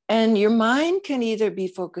 And your mind can either be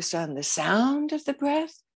focused on the sound of the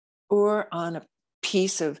breath or on a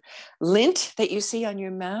piece of lint that you see on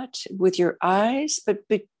your mat with your eyes. But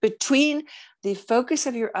between the focus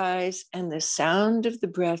of your eyes and the sound of the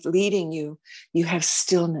breath leading you, you have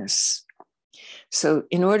stillness. So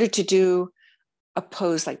in order to do a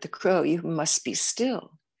pose like the crow, you must be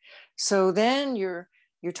still. So then you're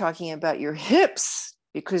talking about your hips,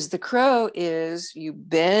 because the crow is you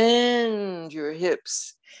bend your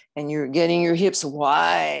hips and you're getting your hips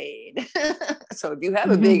wide. So if you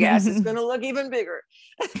have a big ass, it's going to look even bigger.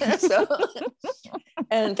 So,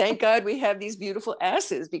 and thank God we have these beautiful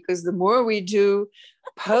asses, because the more we do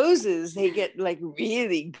poses, they get like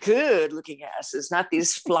really good looking asses, not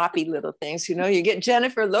these floppy little things. You get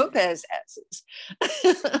Jennifer Lopez asses.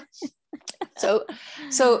 So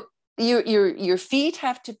your feet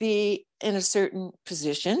have to be in a certain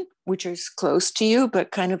position, which is close to you,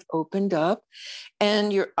 but kind of opened up.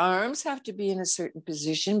 And your arms have to be in a certain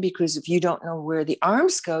position, because if you don't know where the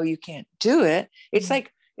arms go, you can't do it.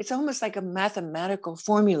 It's almost like a mathematical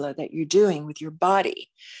formula that you're doing with your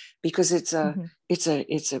body, because it's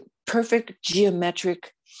a perfect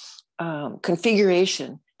geometric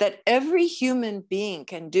configuration that every human being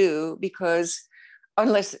can do, because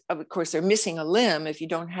unless, of course, they're missing a limb. If you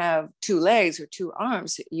don't have 2 legs or 2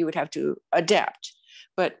 arms, you would have to adapt,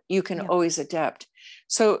 but you can always adapt.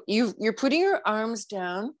 So you're putting your arms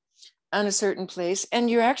down on a certain place, and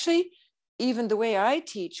you're actually, even the way I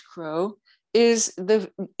teach crow, is the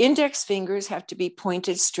index fingers have to be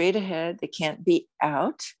pointed straight ahead. They can't be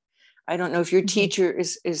out. I don't know if your teacher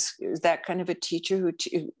is that kind of a teacher who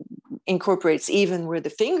incorporates even where the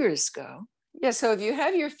fingers go. Yeah, so if you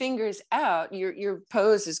have your fingers out, your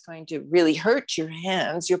pose is going to really hurt your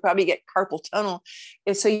hands. You'll probably get carpal tunnel.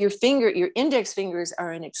 And so your index fingers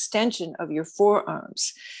are an extension of your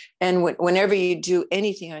forearms. And whenever you do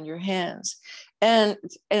anything on your hands, and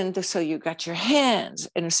so you got your hands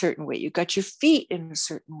in a certain way, you got your feet in a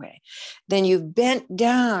certain way. Then you've bent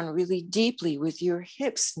down really deeply with your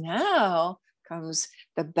hips. Now comes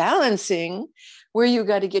the balancing, where you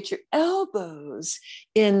got to get your elbows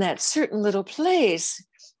in that certain little place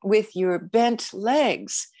with your bent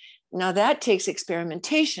legs. Now that takes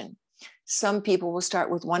experimentation. Some people will start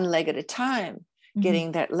with one leg at a time,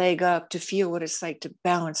 getting that leg up to feel what it's like to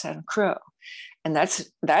balance on crow. And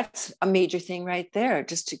that's a major thing right there,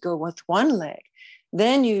 just to go with one leg.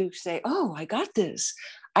 Then you say, oh, I got this.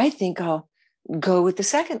 I think I'll go with the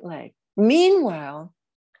second leg. Meanwhile,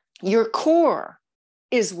 your core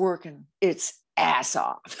is working its ass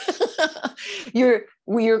off.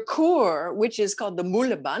 your core, which is called the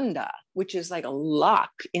mula bandha, which is like a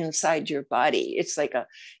lock inside your body. It's like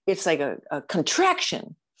a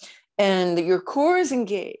contraction, and your core is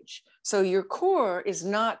engaged. So your core is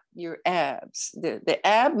not your abs. The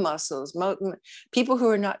ab muscles, people who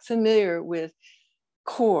are not familiar with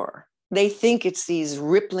core, they think it's these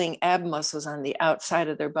rippling ab muscles on the outside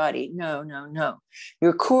of their body. No, no, no.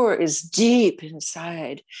 Your core is deep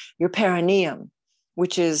inside your perineum,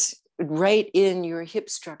 which is right in your hip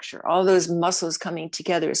structure. All those muscles coming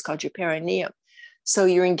together is called your perineum. So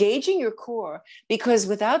you're engaging your core, because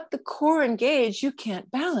without the core engaged, you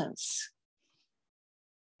can't balance.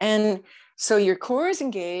 And so your core is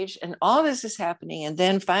engaged and all this is happening. And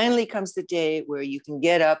then finally comes the day where you can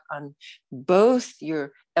get up on both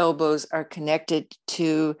your elbows are connected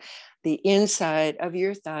to the inside of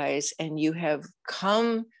your thighs, and you have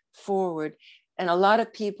come forward. And a lot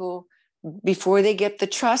of people, before they get the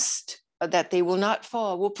trust that they will not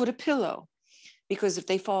fall, will put a pillow, because if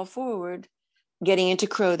they fall forward, getting into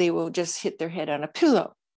crow, they will just hit their head on a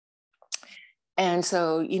pillow. And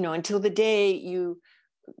so, until the day you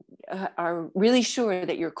are really sure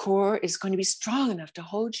that your core is going to be strong enough to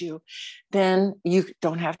hold you, then you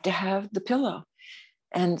don't have to have the pillow.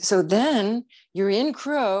 And so then you're in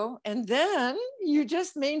crow, and then you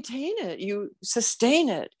just maintain it, you sustain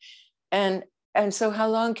it. And so how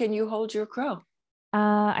long can you hold your crow?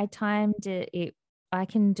 I timed it. I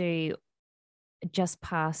can do just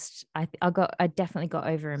past. I definitely got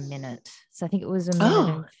over a minute. So I think it was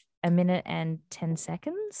a minute and 10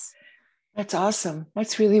 seconds. That's awesome.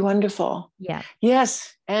 That's really wonderful. Yeah.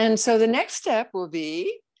 Yes. And so the next step will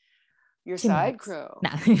be your side crow.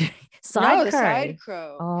 No. Side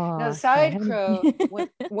crow. Oh, no, the side crow.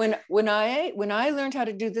 when I learned how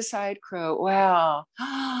to do the side crow, wow,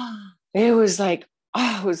 it was like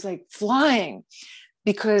flying,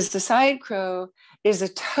 because the side crow is a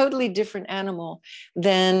totally different animal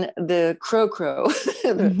than the crow,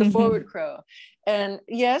 the forward crow. And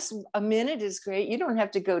yes, a minute is great. You don't have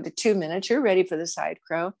to go to 2 minutes. You're ready for the side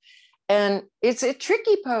crow. And it's a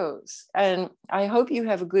tricky pose. And I hope you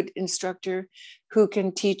have a good instructor who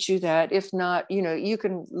can teach you that. If not, you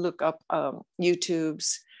can look up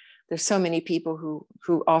YouTube's. There's so many people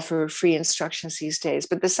who offer free instructions these days.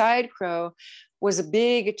 But the side crow was a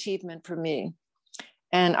big achievement for me.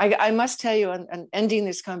 And I must tell you, I'm ending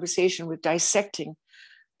this conversation with dissecting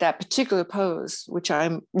that particular pose, which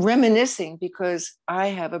I'm reminiscing because I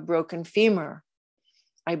have a broken femur.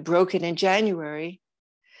 I broke it in January,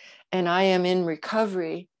 and I am in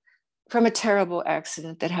recovery from a terrible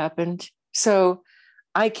accident that happened. So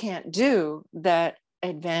I can't do that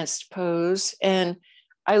advanced pose. And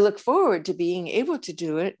I look forward to being able to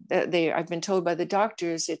do it. I've been told by the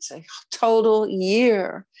doctors it's a total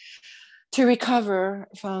year to recover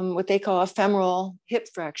from what they call a femoral hip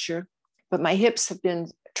fracture. But my hips have been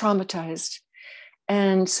traumatized.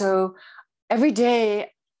 And so every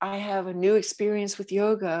day I have a new experience with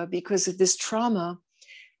yoga because of this trauma.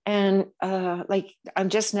 And I'm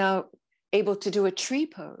just now able to do a tree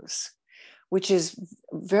pose, which is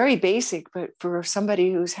very basic, but for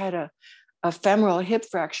somebody who's had a femoral hip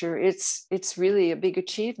fracture, it's really a big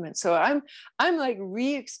achievement. So I'm like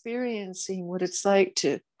re-experiencing what it's like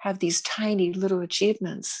to have these tiny little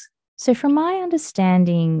achievements. So from my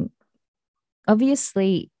understanding,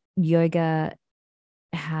 obviously yoga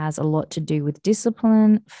has a lot to do with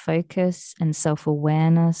discipline, focus, and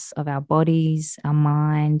self-awareness of our bodies, our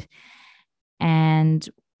mind. And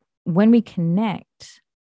when we connect,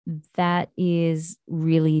 that is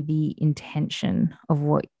really the intention of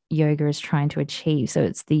what yoga is trying to achieve. So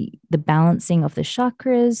it's the balancing of the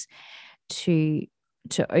chakras to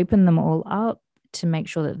open them all up, to make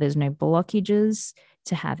sure that there's no blockages,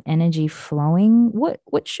 to have energy flowing.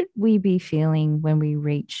 What should we be feeling when we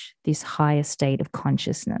reach this higher state of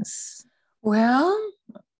consciousness? Well,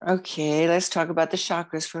 okay, let's talk about the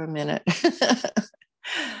chakras for a minute.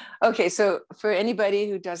 Okay, so for anybody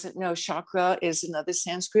who doesn't know, chakra is another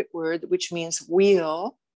Sanskrit word which means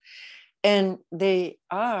wheel. And they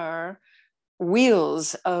are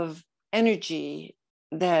wheels of energy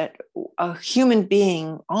that a human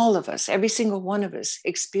being, all of us, every single one of us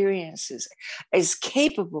experiences, is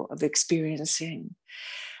capable of experiencing.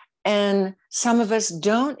 And some of us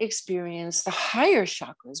don't experience the higher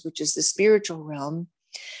chakras, which is the spiritual realm,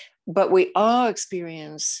 but we all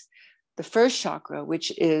experience the first chakra,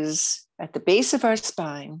 which is at the base of our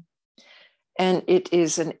spine. And it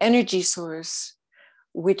is an energy source,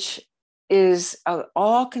 which is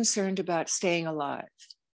all concerned about staying alive.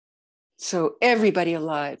 So everybody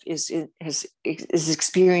alive is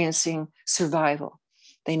experiencing survival.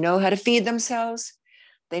 They know how to feed themselves.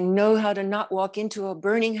 They know how to not walk into a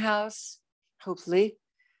burning house, hopefully.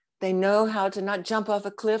 They know how to not jump off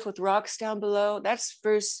a cliff with rocks down below. That's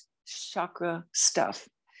first chakra stuff,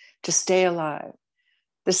 to stay alive.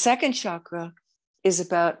 The second chakra is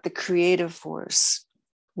about the creative force,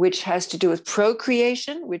 which has to do with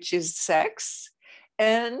procreation, which is sex,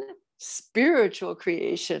 and spiritual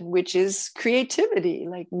creation, which is creativity,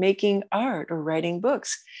 like making art or writing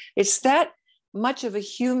books. It's that much of a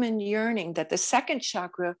human yearning that the second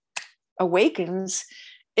chakra awakens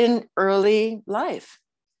in early life.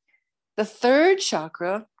 The third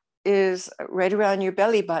chakra is right around your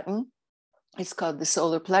belly button. It's called the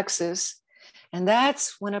solar plexus. And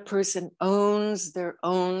that's when a person owns their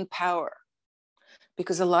own power,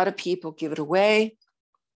 because a lot of people give it away.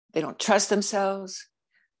 They don't trust themselves.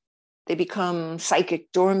 They become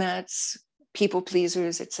psychic doormats, people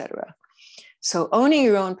pleasers, etc. So owning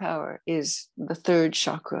your own power is the third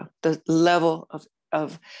chakra, the level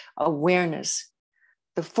of awareness.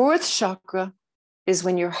 The fourth chakra is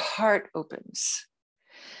when your heart opens.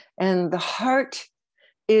 And the heart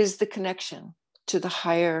is the connection to the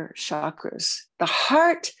higher chakras. The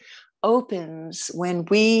heart opens when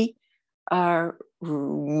we are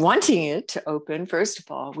wanting it to open. First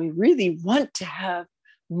of all, we really want to have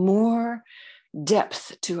more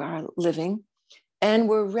depth to our living. And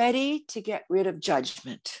we're ready to get rid of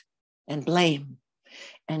judgment and blame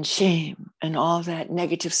and shame and all that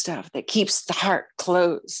negative stuff that keeps the heart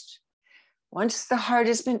closed. Once the heart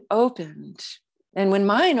has been opened, and when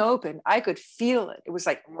mine opened, I could feel it. It was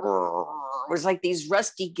like these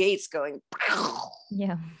rusty gates going.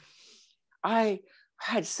 Yeah. I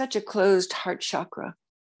had such a closed heart chakra.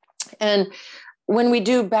 And when we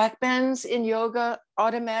do back bends in yoga,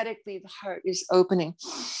 automatically the heart is opening.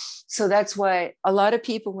 So that's why a lot of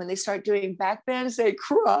people, when they start doing back bends, they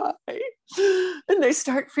cry and they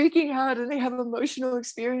start freaking out and they have emotional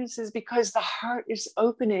experiences because the heart is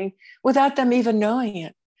opening without them even knowing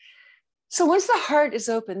it. So once the heart is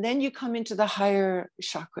open, then you come into the higher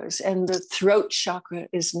chakras, and the throat chakra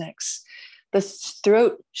is next. The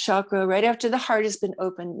throat chakra, right after the heart has been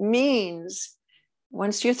opened, means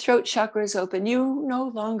once your throat chakra is open, you no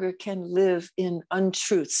longer can live in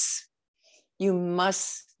untruths. You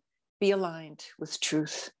must be aligned with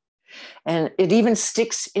truth. And it even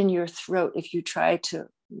sticks in your throat if you try to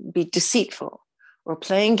be deceitful or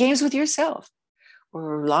playing games with yourself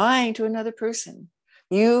or lying to another person.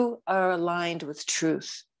 You are aligned with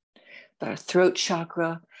truth. The throat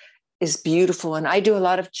chakra is beautiful. And I do a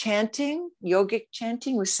lot of chanting, yogic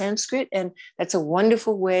chanting with Sanskrit. And that's a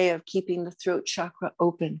wonderful way of keeping the throat chakra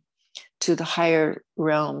open to the higher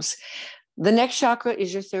realms. The next chakra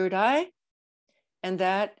is your third eye. And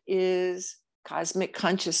that is cosmic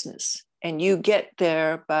consciousness. And you get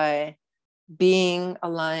there by being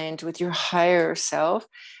aligned with your higher self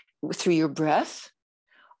through your breath,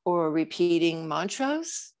 or repeating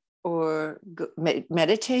mantras, or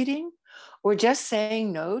meditating, or just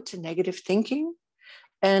saying no to negative thinking.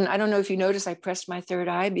 And I don't know if you noticed, I pressed my third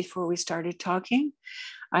eye before we started talking.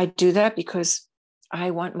 I do that because I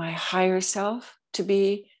want my higher self to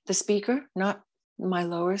be the speaker, not my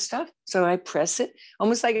lower stuff. So I press it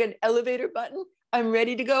almost like an elevator button. I'm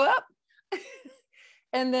ready to go up.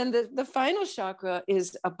 And then the final chakra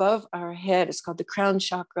is above our head. It's called the crown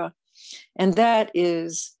chakra. And that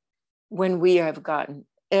is when we have gotten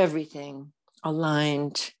everything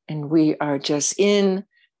aligned and we are just in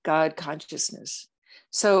God consciousness.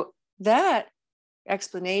 So that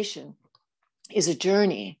explanation is a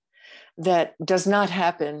journey that does not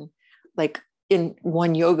happen like in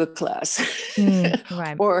one yoga class.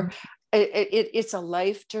 Right. Or it's a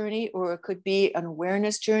life journey, or it could be an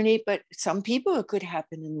awareness journey. But some people, it could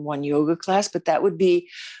happen in one yoga class, but that would be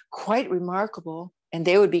quite remarkable. And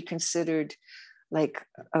they would be considered like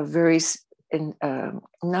a very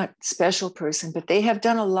not special person, but they have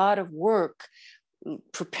done a lot of work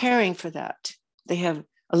preparing for that. They have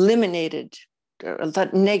eliminated a lot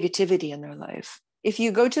of negativity in their life. If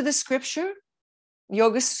you go to the scripture,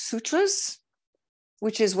 Yoga Sutras,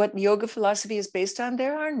 which is what yoga philosophy is based on,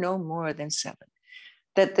 there are no more than 7.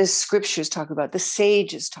 that the scriptures talk about, the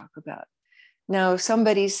sages talk about. Now,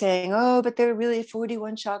 somebody's saying, oh, but there are really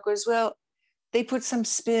 41 chakras. Well, they put some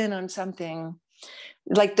spin on something,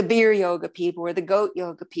 like the beer yoga people or the goat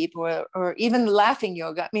yoga people, or even laughing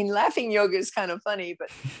yoga. I mean, laughing yoga is kind of funny, but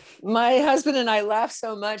my husband and I laugh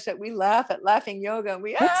so much that we laugh at laughing yoga. And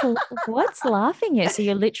we, What's laughing at? So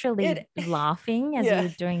you're literally it, laughing as yeah,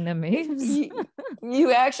 you're doing the moves?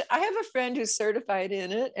 you actually, I have a friend who's certified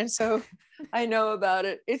in it. And so I know about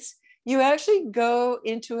it. It's, you actually go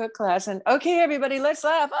into a class and, okay, everybody, let's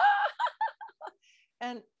laugh.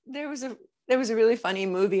 And there was a really funny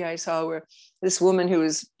movie I saw where this woman who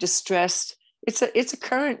was distressed. It's a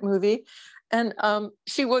current movie, and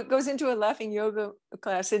she goes into a laughing yoga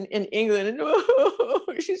class in England,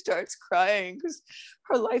 and she starts crying because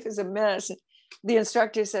her life is a mess. And the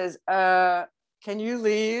instructor says, "Can you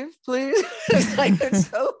leave, please?" It's like, it's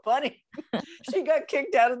so funny. She got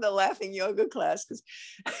kicked out of the laughing yoga class because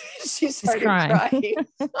she started crying.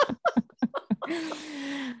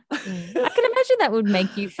 I can imagine that would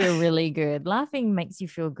make you feel really good. Laughing makes you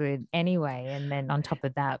feel good anyway. And then on top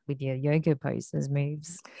of that, with your yoga poses,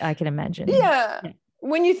 moves, I can imagine. Yeah.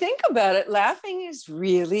 When you think about it, laughing is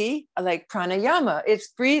really like pranayama. It's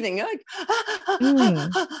breathing. You're like,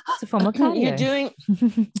 it's a form of cardio. You're doing,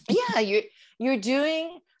 yeah, you're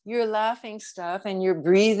doing your laughing stuff, and you're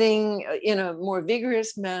breathing in a more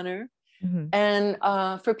vigorous manner. Mm-hmm.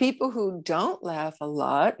 And for people who don't laugh a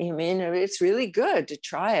lot, I mean, it's really good to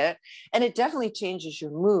try it. And it definitely changes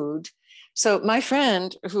your mood. So my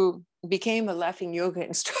friend who became a laughing yoga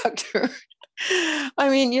instructor, I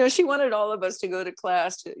mean, she wanted all of us to go to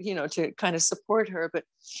class to kind of support her. But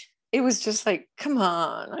it was just like, come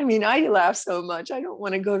on. I mean, I laugh so much. I don't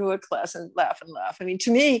want to go to a class and laugh and laugh. I mean,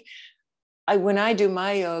 to me, when I do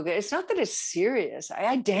my yoga, it's not that it's serious.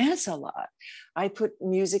 I dance a lot. I put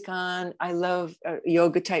music on. I love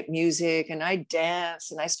yoga type music, and I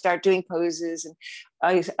dance, and I start doing poses, and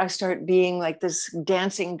I start being like this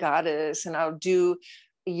dancing goddess, and I'll do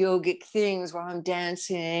yogic things while I'm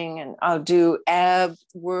dancing, and I'll do ab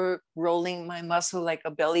work, rolling my muscle like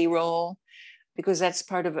a belly roll, because that's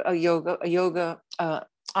part of a yoga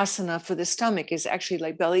asana for the stomach, is actually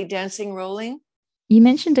like belly dancing, rolling. You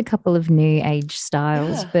mentioned a couple of new age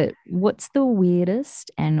styles, but what's the weirdest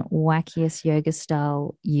and wackiest yoga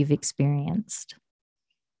style you've experienced?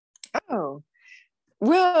 Oh,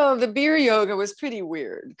 well, the beer yoga was pretty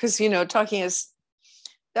weird because, talking as,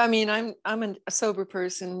 I mean, I'm a sober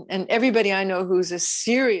person, and everybody I know who's a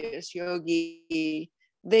serious yogi,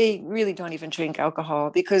 they really don't even drink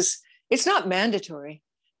alcohol because it's not mandatory.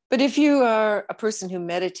 But if you are a person who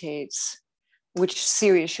meditates, which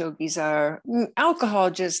serious yogis are, alcohol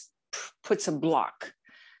just puts a block.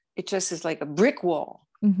 It just is like a brick wall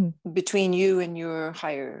between you and your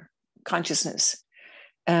higher consciousness.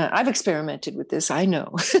 I've experimented with this. I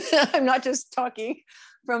know. I'm not just talking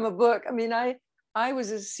from a book. I mean, I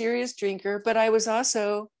was a serious drinker, but I was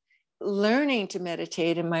also learning to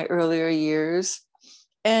meditate in my earlier years.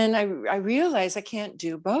 And I realized I can't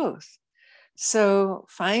do both. So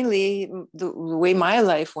finally, the way my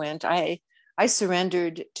life went, I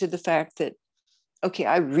surrendered to the fact that, okay,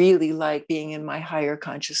 I really like being in my higher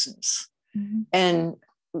consciousness. Mm-hmm. And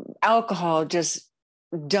alcohol just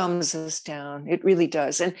dumbs us down. It really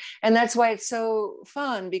does. And that's why it's so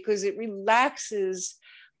fun, because it relaxes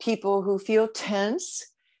people who feel tense.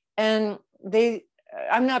 And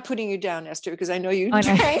I'm not putting you down, Esther, because I know you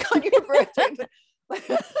drank on your birthday.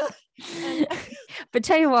 But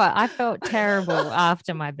tell you what, I felt terrible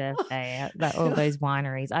after my birthday at all those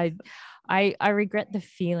wineries. I regret the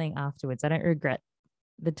feeling afterwards. I don't regret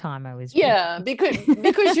the time I was drinking. Yeah,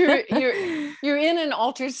 because you're in an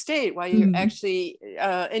altered state while you're actually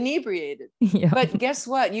inebriated. Yeah. But guess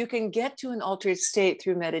what? You can get to an altered state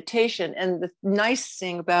through meditation. And the nice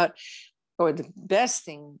thing about, or the best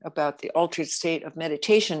thing about the altered state of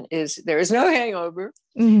meditation is there is no hangover,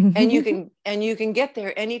 and you can get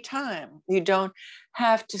there anytime. You don't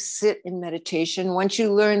have to sit in meditation. Once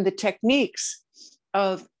you learn the techniques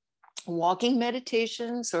of walking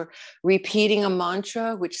meditations or repeating a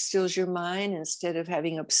mantra, which stills your mind instead of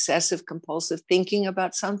having obsessive compulsive thinking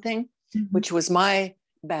about something, which was my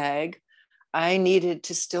bag. I needed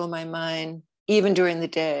to still my mind even during the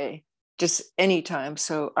day, just anytime.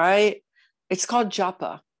 So it's called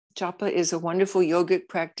japa. Japa is a wonderful yogic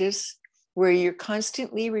practice where you're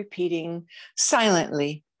constantly repeating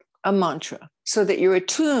silently a mantra so that you're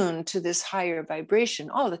attuned to this higher vibration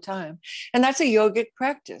all the time. And that's a yogic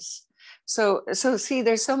practice. So see,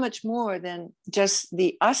 there's so much more than just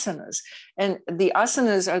the asanas. And the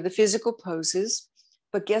asanas are the physical poses.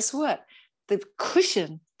 But guess what? The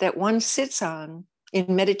cushion that one sits on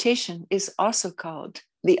in meditation is also called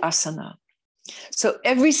the asana. So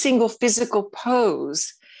every single physical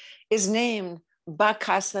pose is named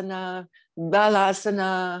Bakasana,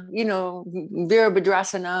 Balasana,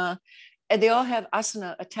 Virabhadrasana, and they all have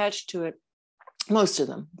asana attached to it, most of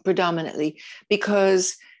them predominantly,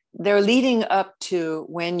 because they're leading up to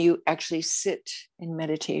when you actually sit in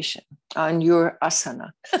meditation on your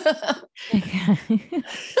asana.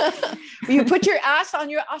 You put your ass on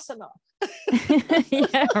your asana.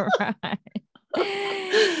 Yeah, right.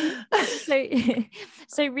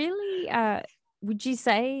 So really, would you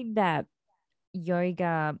say that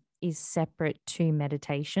yoga is separate to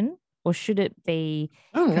meditation, or should it be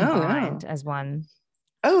combined as one?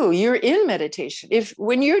 Oh, you're in meditation.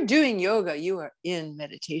 When you're doing yoga, you are in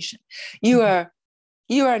meditation. You are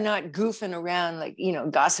not goofing around like,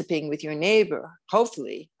 gossiping with your neighbor,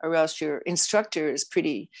 hopefully, or else your instructor is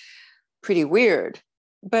pretty weird.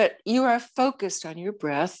 But you are focused on your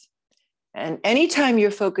breath. And anytime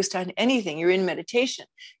you're focused on anything, you're in meditation.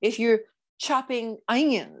 If you're chopping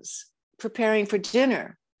onions, preparing for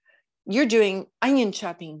dinner, you're doing onion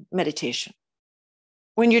chopping meditation.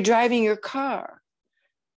 When you're driving your car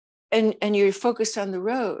and you're focused on the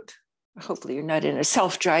road, hopefully you're not in a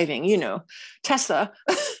self-driving, Tesla,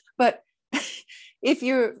 but if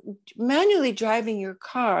you're manually driving your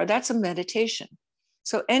car, that's a meditation.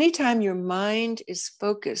 So anytime your mind is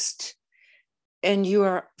focused and you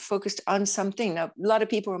are focused on something. Now, a lot of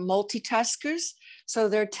people are multitaskers. So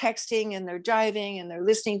they're texting and they're driving and they're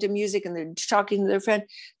listening to music and they're talking to their friend.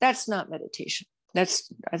 That's not meditation.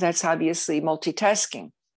 That's obviously multitasking.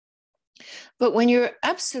 But when you're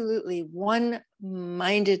absolutely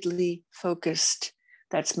one-mindedly focused,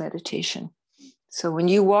 that's meditation. So when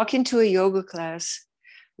you walk into a yoga class,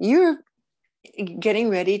 you're getting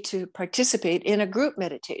ready to participate in a group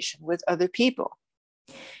meditation with other people.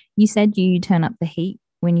 You said you turn up the heat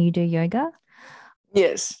when you do yoga?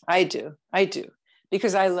 Yes, I do.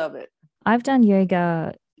 Because I love it. I've done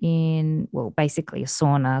yoga in, basically a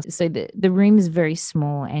sauna. So the room is very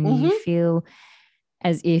small and you feel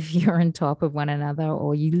as if you're on top of one another,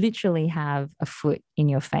 or you literally have a foot in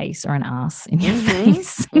your face or an ass in your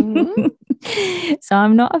face. So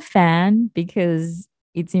I'm not a fan because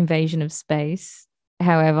it's invasion of space.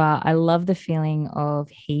 However, I love the feeling of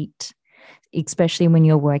heat, especially when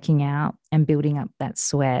you're working out and building up that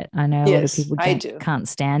sweat. I know a lot of people can't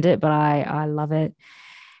stand it, but I love it.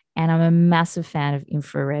 And I'm a massive fan of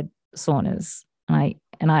infrared saunas. I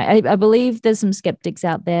believe there's some skeptics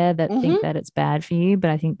out there that think that it's bad for you, but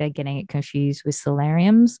I think they're getting it confused with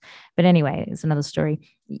solariums. But anyway, it's another story.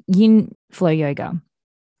 Yin flow yoga.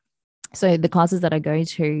 So the classes that I go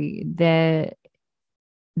to,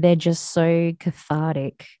 they're just so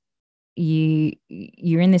cathartic.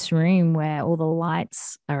 You're in this room where all the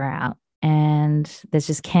lights are out and there's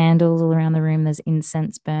just candles all around the room. There's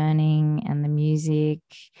incense burning and the music.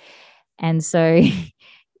 And so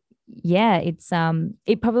yeah,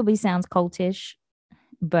 it probably sounds cultish,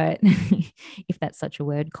 but if that's such a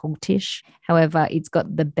word, cultish. However, it's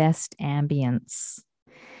got the best ambience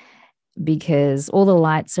because all the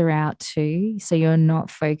lights are out too. So you're not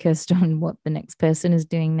focused on what the next person is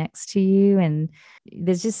doing next to you. And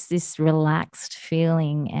there's just this relaxed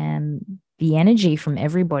feeling, and the energy from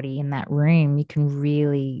everybody in that room, you can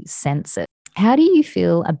really sense it. How do you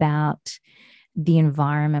feel about the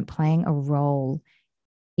environment playing a role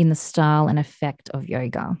in the style and effect of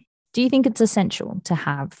yoga? Do you think it's essential to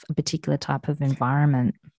have a particular type of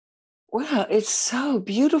environment? Well, it's so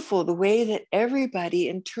beautiful the way that everybody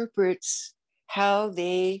interprets how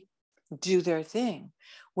they do their thing,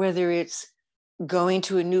 whether it's going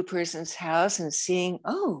to a new person's house and seeing,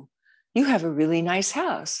 oh, you have a really nice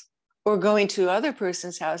house, or going to other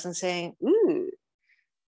person's house and saying, ooh,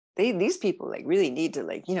 these people like really need to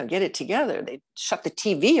get it together. They shut the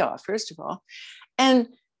TV off, first of all. And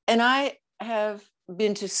I have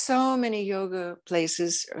been to so many yoga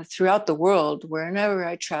places throughout the world, wherever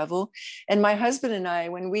I travel. And my husband and I,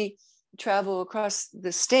 when we travel across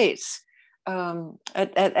the States,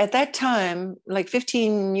 at that time, like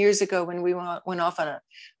 15 years ago, when we went off on a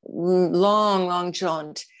long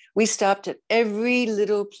jaunt, we stopped at every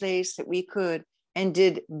little place that we could and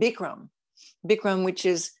did Bikram, which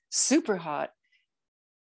is super hot.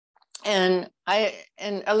 And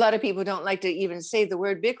a lot of people don't like to even say the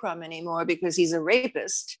word Bikram anymore because he's a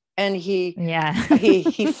rapist, and he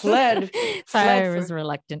fled. So I was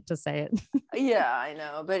reluctant to say it. Yeah, I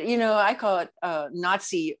know, but I call it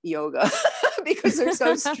Nazi yoga because they're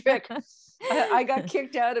so strict. I got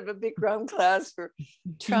kicked out of a Bikram class for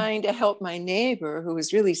trying to help my neighbor who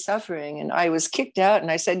was really suffering, and I was kicked out. And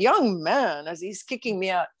I said, "Young man," as he's kicking me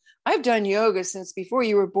out, I've done yoga since before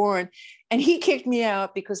you were born. And he kicked me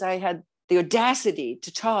out because I had the audacity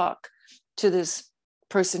to talk to this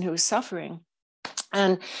person who was suffering.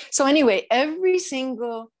 And so anyway, every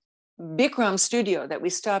single Bikram studio that we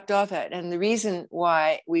stopped off at, and the reason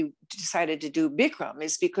why we decided to do Bikram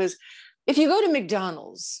is because if you go to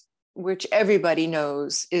McDonald's, which everybody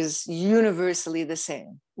knows is universally the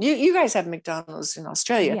same. You guys have McDonald's in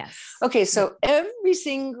Australia. Yes. Okay, so every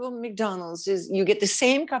single McDonald's is, you get the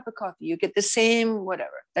same cup of coffee, you get the same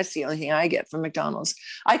whatever. That's the only thing I get from McDonald's.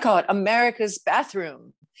 I call it America's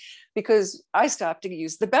bathroom because I stopped to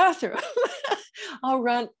use the bathroom. I'll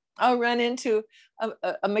run into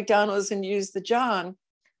a McDonald's and use the John,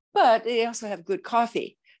 but they also have good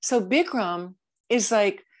coffee. So Bikram is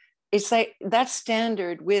like, it's like that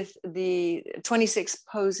standard with the 26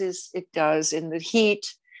 poses it does in the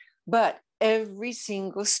heat, but every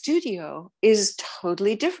single studio is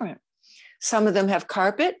totally different. Some of them have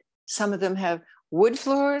carpet, some of them have wood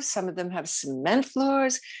floors, some of them have cement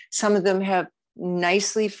floors, some of them have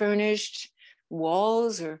nicely furnished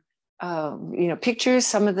walls or pictures.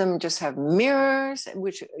 Some of them just have mirrors,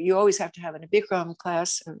 which you always have to have in a Bikram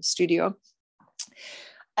class or studio.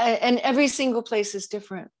 And every single place is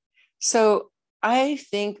different. So I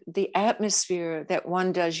think the atmosphere that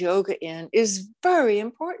one does yoga in is very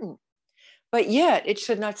important, but yet it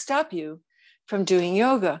should not stop you from doing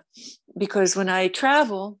yoga. Because when I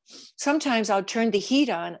travel, sometimes I'll turn the heat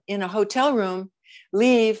on in a hotel room,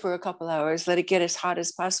 leave for a couple hours, let it get as hot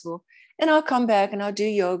as possible. And I'll come back and I'll do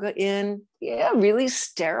yoga in really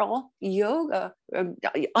sterile yoga,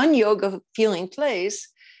 un-yoga feeling place,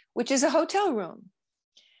 which is a hotel room.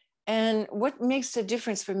 And what makes the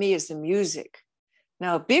difference for me is the music.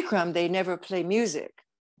 Now, Bikram, they never play music.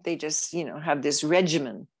 They just, have this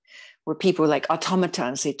regimen where people like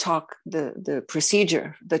automatons, they talk the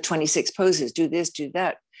procedure, the 26 poses, do this, do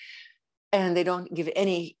that. And they don't give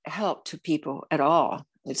any help to people at all.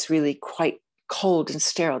 It's really quite cold and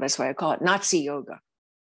sterile. That's why I call it Nazi yoga.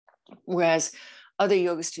 Whereas other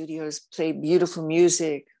yoga studios play beautiful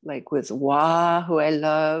music, like with Wah, who I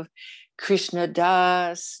love, Krishna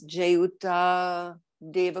Das, Jayuta,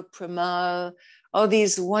 Deva Premal, all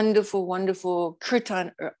these wonderful, wonderful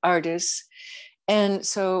kirtan artists. And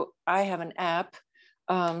so I have an app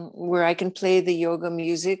where I can play the yoga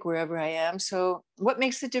music wherever I am. So what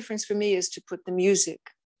makes the difference for me is to put the music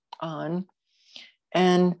on.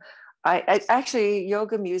 And I actually,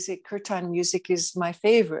 yoga music, kirtan music is my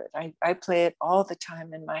favorite. I play it all the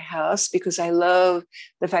time in my house because I love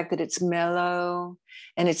the fact that it's mellow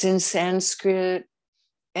and it's in Sanskrit,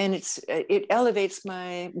 and it elevates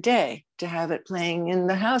my day to have it playing in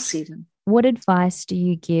the house even. What advice do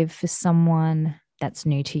you give for someone that's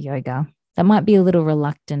new to yoga, that might be a little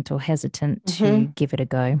reluctant or hesitant to give it a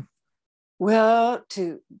go? Well,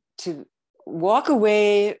 to walk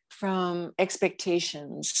away from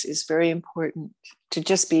expectations is very important. To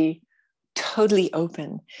just be totally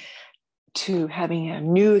open to having a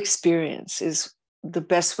new experience is the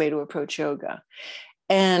best way to approach yoga.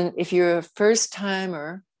 And if you're a first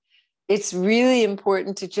timer, it's really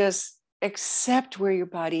important to just accept where your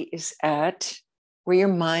body is at, where your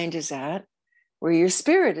mind is at, where your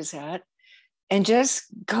spirit is at, and just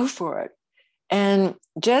go for it. And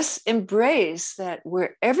just embrace that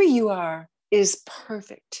wherever you are is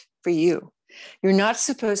perfect for you. You're not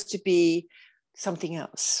supposed to be something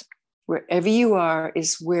else. Wherever you are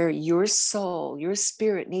is where your soul, your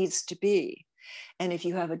spirit needs to be. And if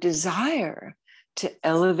you have a desire to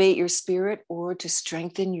elevate your spirit or to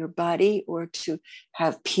strengthen your body or to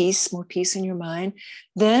have peace, more peace in your mind,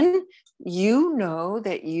 then you know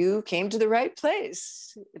that you came to the right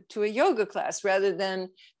place, to a yoga class, rather than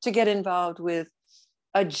to get involved with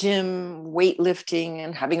a gym, weightlifting,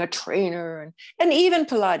 and having a trainer, and even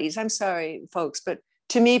Pilates. I'm sorry, folks, but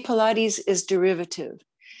to me, Pilates is derivative.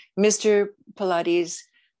 Mr. Pilates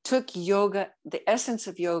took yoga, the essence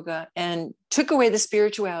of yoga, and took away the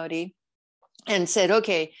spirituality and said,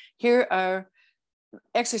 okay, here are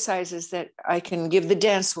exercises that I can give the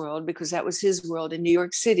dance world, because that was his world in New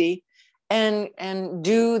York City, and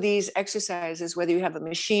do these exercises, whether you have a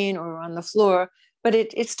machine or on the floor, but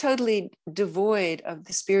it's totally devoid of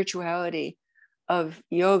the spirituality of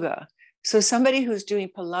yoga. So somebody who's doing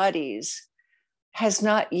Pilates has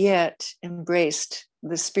not yet embraced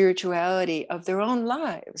the spirituality of their own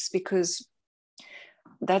lives, because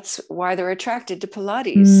that's why they're attracted to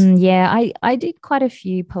Pilates. Yeah, I did quite a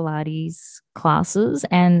few Pilates classes,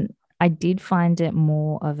 and I did find it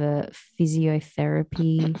more of a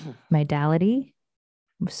physiotherapy modality.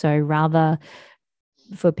 So rather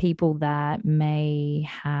for people that may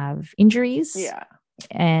have injuries Yeah.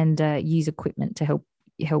 and use equipment to help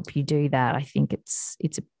help you do that. I think it's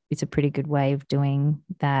a pretty good way of doing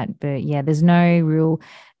that. But yeah, there's no real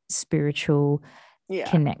spiritual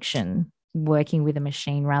connection working with a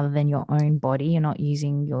machine rather than your own body. You're not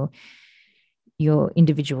using your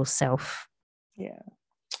individual self. Yeah,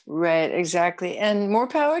 right, exactly. And more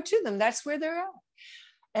power to them. That's where they're at.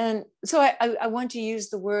 And so I want to use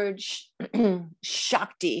the word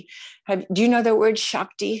Shakti. Do you know the word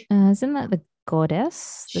Shakti? Isn't that the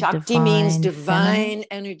goddess? Shakti means divine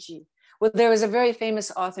energy. Well, there was a very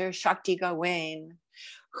famous author, Shakti Gawain,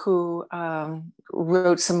 who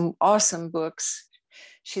wrote some awesome books.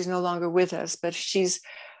 She's no longer with us, but she's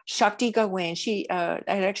Shakti Gawain. That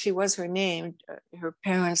actually was her name. Her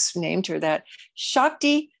parents named her that.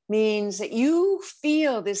 Shakti means that you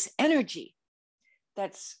feel this energy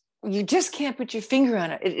you just can't put your finger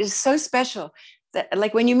on it. It is so special that,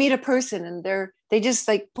 like, when you meet a person and they just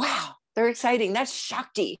like, wow, they're exciting. That's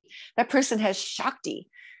Shakti. That person has Shakti.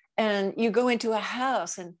 And you go into a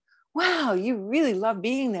house and wow, you really love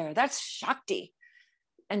being there. That's Shakti.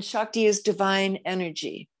 And Shakti is divine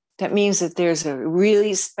energy. That means that there's a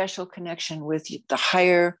really special connection with the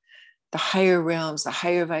higher realms, the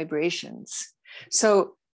higher vibrations.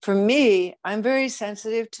 So for me, I'm very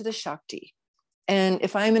sensitive to the Shakti. And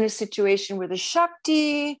if I'm in a situation where the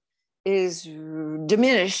Shakti is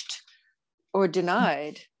diminished or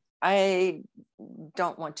denied, I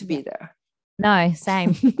don't want to be there. No,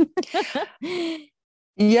 same.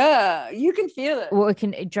 Yeah, you can feel it. Well,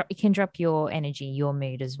 it can drop your energy, your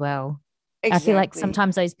mood as well. Exactly. I feel like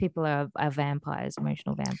sometimes those people are vampires,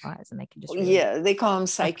 emotional vampires, and they can just they call them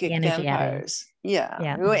psychic vampires. Yeah.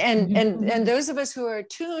 And those of us who are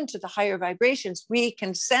attuned to the higher vibrations, we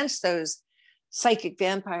can sense those psychic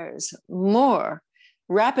vampires more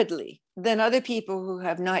rapidly than other people who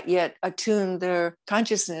have not yet attuned their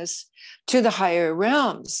consciousness to the higher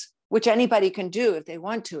realms, which anybody can do if they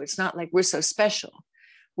want to. It's not like we're so special.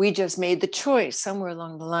 We just made the choice somewhere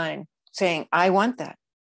along the line saying, I want that.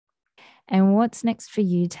 And what's next for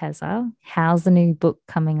you, Teza? How's the new book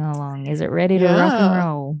coming along? Is it ready to rock and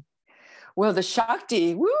roll? Well, the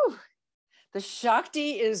Shakti, woo! The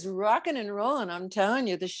Shakti is rocking and rolling. I'm telling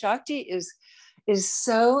you, the Shakti is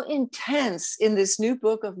so intense in this new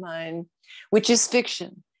book of mine, which is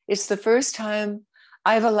fiction. It's the first time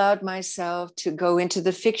I've allowed myself to go into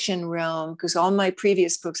the fiction realm, because all my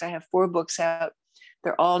previous books, I have 4 books out,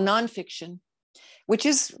 they're all nonfiction, which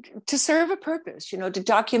is to serve a purpose, to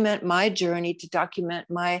document my journey, to document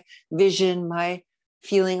my vision, my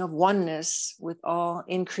feeling of oneness with all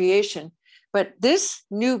in creation. But this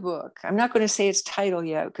new book, I'm not going to say its title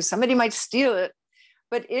yet, because somebody might steal it,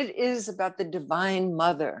 but it is about the divine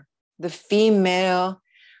mother, the female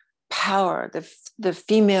power, the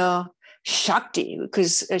female Shakti,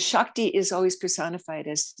 because Shakti is always personified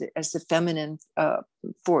as the feminine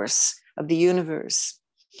force of the universe.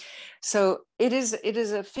 So it is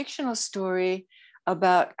a fictional story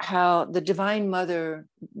about how the divine mother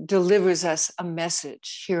delivers us a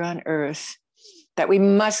message here on earth that we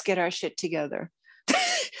must get our shit together,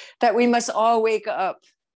 that we must all wake up,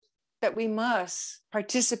 that we must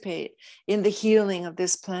participate in the healing of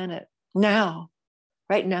this planet now,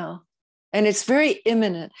 right now. And it's very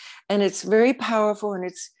imminent and it's very powerful.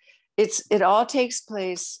 And it all takes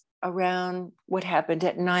place around what happened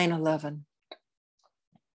at 9/11.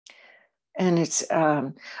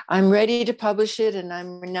 And I'm ready to publish it. And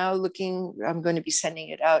I'm going to be sending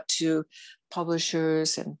it out to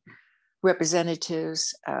publishers and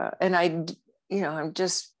representatives. And I'm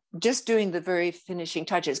just doing the very finishing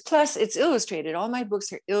touches. Plus it's illustrated. All my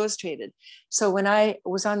books are illustrated. So when I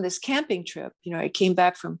was on this camping trip, I came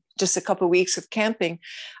back from just a couple of weeks of camping,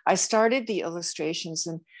 I started the illustrations,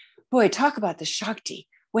 and boy, talk about the Shakti.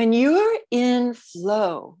 When you're in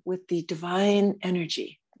flow with the divine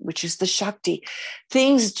energy, which is the Shakti,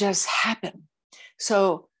 things just happen.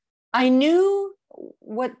 So I knew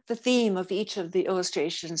what the theme of each of the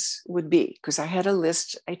illustrations would be, because I had a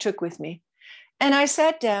list I took with me. And I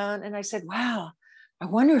sat down and I said, wow, I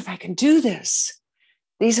wonder if I can do this.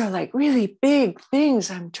 These are like really big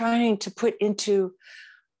things I'm trying to put into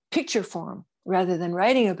picture form rather than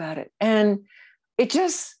writing about it. And I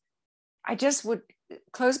just would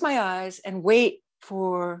close my eyes and wait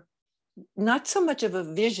for not so much of a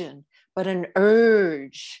vision, but an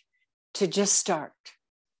urge to just start.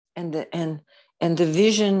 And the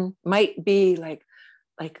vision might be like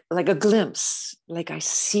a glimpse, like I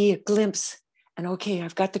see a glimpse, and okay,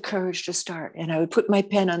 I've got the courage to start. And I would put my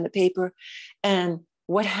pen on the paper and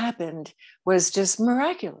what happened was just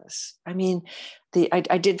miraculous. I mean,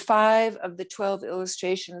 I did 5 of the 12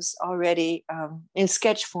 illustrations already in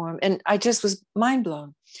sketch form, and I just was mind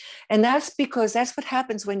blown. And that's because that's what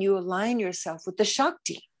happens when you align yourself with the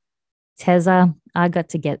Shakti. Teza, I got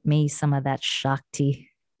to get me some of that Shakti.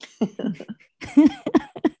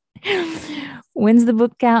 When's the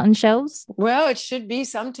book out on shelves? Well, it should be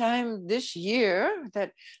sometime this year.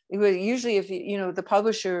 That it will usually, if the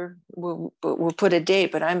publisher will put a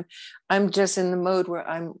date, but I'm just in the mode where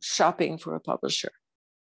I'm shopping for a publisher.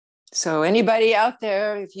 So anybody out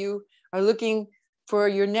there, if you are looking for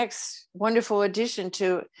your next wonderful addition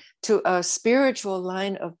to a spiritual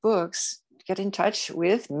line of books, get in touch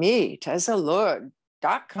with me,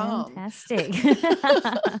 TezaLord.com. Fantastic.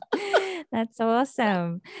 That's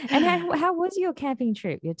awesome. And how was your camping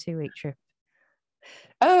trip, your 2-week trip?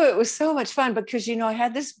 Oh, it was so much fun because, I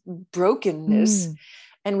had this brokenness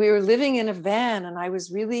and we were living in a van, and I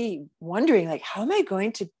was really wondering, like, how am I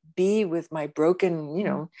going to be with my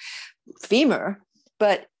broken, femur?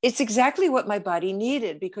 But it's exactly what my body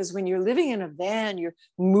needed, because when you're living in a van, you're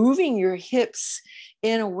moving your hips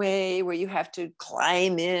in a way where you have to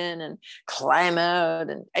climb in and climb out.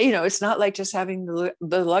 And, it's not like just having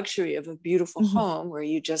the luxury of a beautiful home where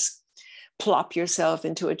you just plop yourself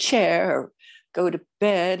into a chair or go to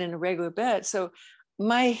bed in a regular bed. So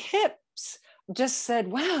my hips just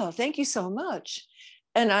said, wow, thank you so much.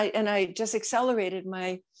 And I just accelerated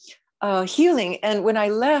my healing. And when I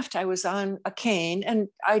left, I was on a cane, and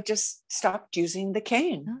I just stopped using the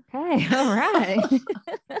cane. Okay. All right.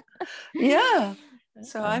 Yeah.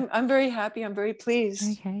 So I'm very happy. I'm very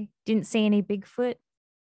pleased. Okay. Didn't see any Bigfoot?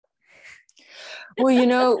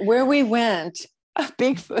 Well, where we went,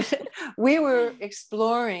 Bigfoot, we were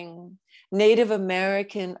exploring Native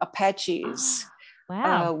American Apaches.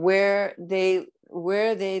 Wow. Where they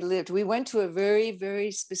lived. We went to a very,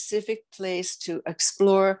 very specific place to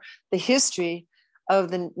explore the history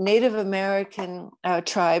of the Native American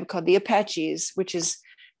tribe called the Apaches, which is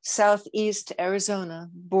southeast Arizona,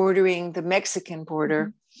 bordering the Mexican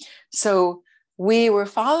border. So we were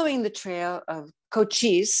following the trail of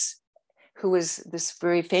Cochise, who was this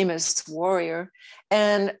very famous warrior,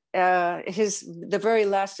 and the very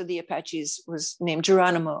last of the Apaches was named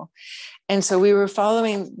Geronimo. And so we were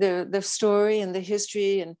following the story and the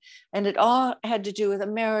history, and it all had to do with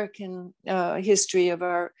American history of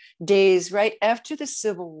our days right after the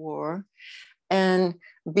Civil War, and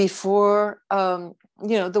before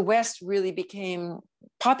the West really became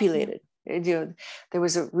populated. There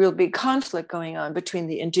was a real big conflict going on between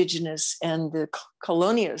the indigenous and the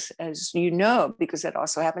colonials, as you know, because that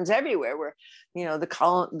also happens everywhere, where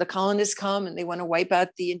the colonists come and they want to wipe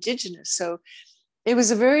out the indigenous. So it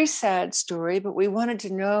was a very sad story, but we wanted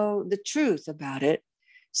to know the truth about it.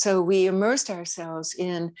 So we immersed ourselves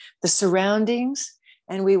in the surroundings,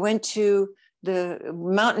 and we went to the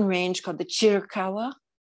mountain range called the Chiricahua,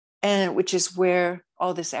 and which is where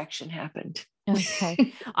all this action happened.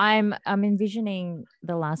 Okay. I'm envisioning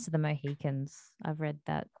The Last of the Mohicans. I've read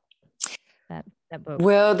that book.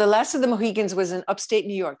 Well, The Last of the Mohicans was in upstate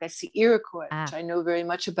New York. That's the Iroquois, which I know very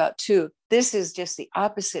much about too. This is just the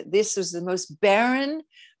opposite. This was the most barren,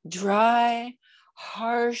 dry,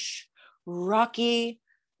 harsh, rocky,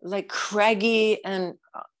 like craggy and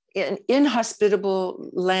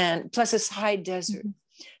inhospitable land, plus it's high desert.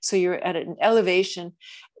 So you're at an elevation,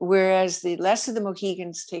 whereas The Last of the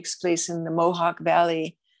Mohicans takes place in the Mohawk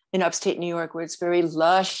Valley in upstate New York, where it's very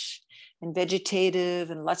lush and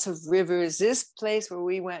vegetative and lots of rivers. This place where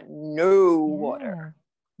we went, no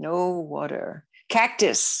water,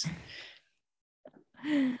 cactus,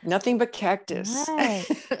 nothing but cactus. Right.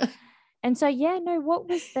 And so, what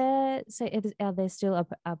was there? So are there still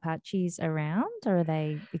Apaches around, or are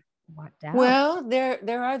they wiped out? Well,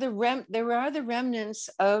 there are the remnants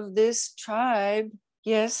of this tribe,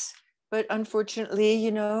 yes, but unfortunately,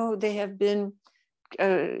 they have been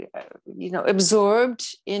absorbed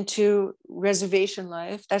into reservation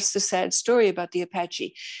life. That's the sad story about the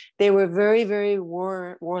Apache. They were very, very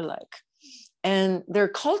warlike, and their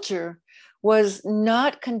culture was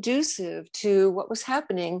not conducive to what was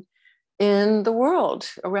happening in the world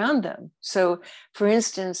around them. So, for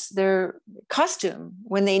instance, their costume,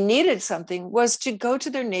 when they needed something, was to go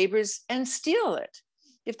to their neighbors and steal it.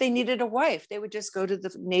 If they needed a wife, they would just go to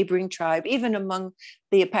the neighboring tribe. Even among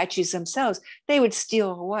the Apaches themselves, they would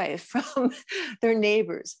steal a wife from their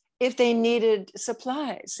neighbors. If they needed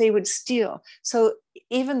supplies, they would steal. So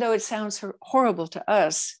even though it sounds horrible to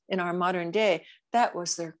us in our modern day, that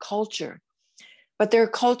was their culture. But their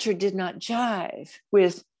culture did not jive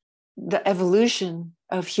with the evolution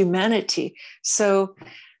of humanity. So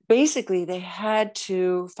basically they had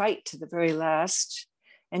to fight to the very last.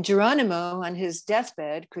 And Geronimo, on his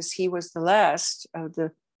deathbed, because he was the last of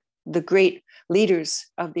the great leaders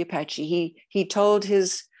of the Apache, he told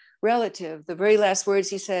his relative, the very last words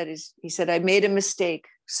he said is, he said, "I made a mistake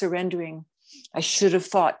surrendering. I should have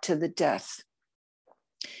fought to the death."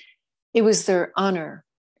 It was their honor.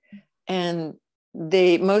 And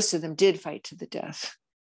most of them did fight to the death.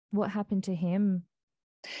 What happened to him?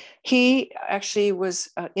 He actually was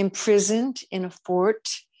imprisoned in a fort,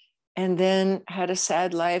 and then had a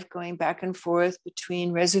sad life going back and forth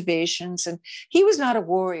between reservations. And he was not a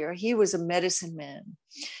warrior. He was a medicine man.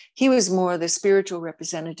 He was more the spiritual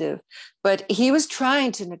representative, but he was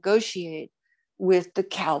trying to negotiate with the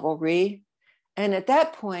cavalry. And at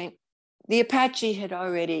that point, the Apache had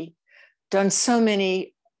already done so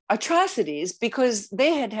many atrocities because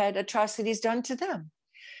they had had atrocities done to them.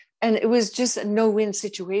 And it was just a no-win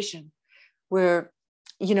situation where,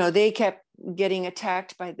 they kept getting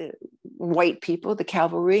attacked by the white people, the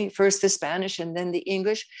cavalry, first the Spanish and then the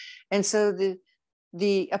English. And so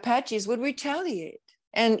the Apaches would retaliate.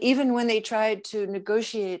 And even when they tried to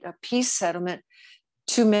negotiate a peace settlement,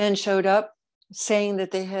 2 men showed up saying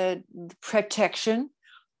that they had protection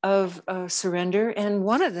of surrender. And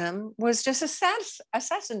one of them was just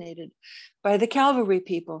assassinated by the cavalry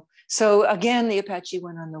people. So again, the Apache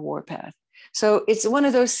went on the warpath. So it's one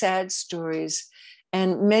of those sad stories.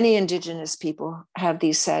 And many indigenous people have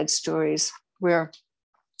these sad stories where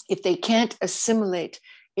if they can't assimilate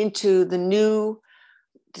into the new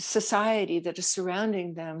society that is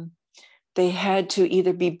surrounding them, they had to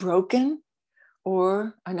either be broken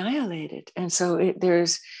or annihilated. And so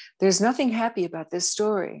there's nothing happy about this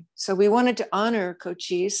story. So we wanted to honor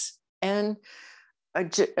Cochise and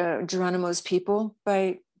Geronimo's people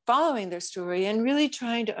by following their story and really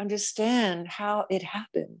trying to understand how it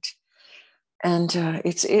happened. And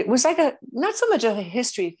it was like not so much a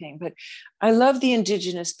history thing, but I love the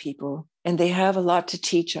indigenous people and they have a lot to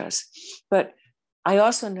teach us. But I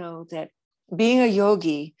also know that being a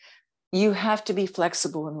yogi, you have to be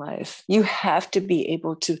flexible in life. You have to be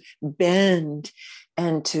able to bend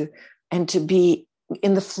and to be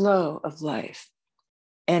in the flow of life.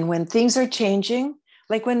 And when things are changing,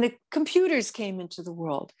 like when the computers came into the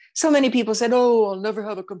world, so many people said, "Oh, I'll never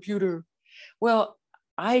have a computer." Well,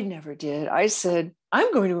 I never did. I said,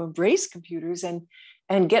 I'm going to embrace computers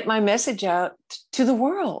and get my message out to the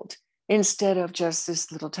world instead of just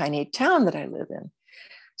this little tiny town that I live in.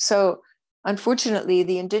 So unfortunately,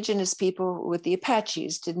 the indigenous people with the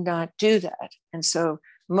Apaches did not do that. And so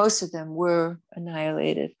most of them were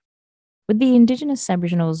annihilated. With the indigenous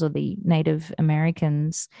Aboriginals or the Native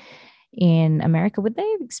Americans in America, would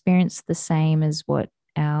they have experienced the same as what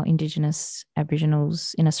our Indigenous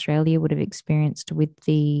Aboriginals in Australia would have experienced with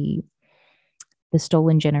the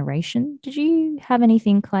stolen generation? Did you have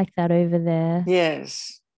anything like that over there?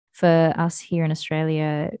 Yes. For us here in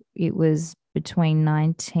Australia, it was between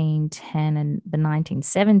 1910 and the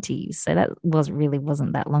 1970s. So that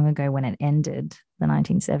wasn't that long ago when it ended, the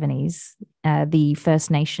 1970s. The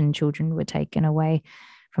First Nation children were taken away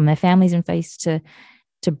from their families and faced to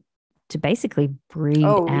basically breed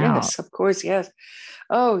out. Yes, of course, yes.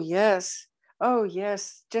 Oh, yes. Oh,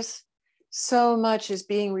 yes. Just so much is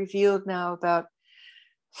being revealed now about,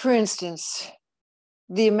 for instance,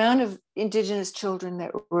 the amount of indigenous children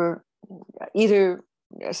that were either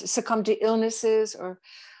succumbed to illnesses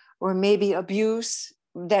or maybe abuse,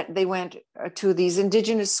 that they went to these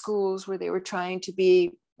indigenous schools where they were trying to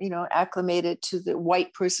be, acclimated to the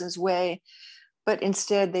white person's way. But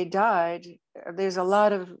instead they died. There's a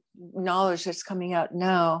lot of knowledge that's coming out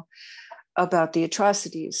now about the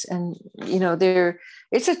atrocities. And,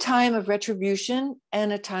 it's a time of retribution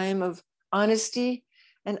and a time of honesty.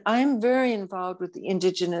 And I'm very involved with the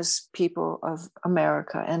indigenous people of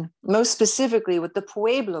America, and most specifically with the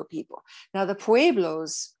Pueblo people. Now, the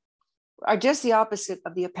Pueblos are just the opposite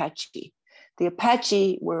of the Apache. The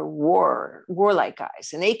Apache were warlike guys,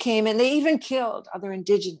 and they came and they even killed other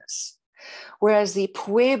indigenous. Whereas the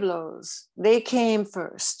Pueblos, they came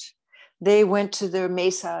first. They went to their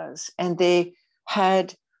mesas and they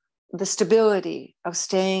had the stability of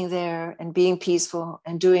staying there and being peaceful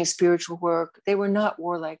and doing spiritual work. They were not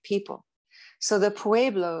warlike people. So the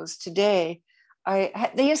Pueblos today,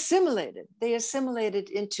 they assimilated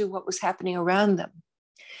into what was happening around them.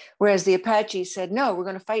 Whereas the Apache said, no, we're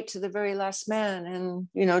going to fight to the very last man.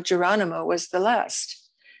 And, Geronimo was the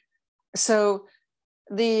last. So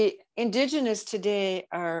the indigenous today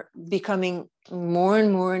are becoming more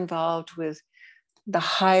and more involved with the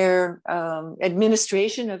higher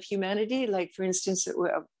administration of humanity. Like, for instance,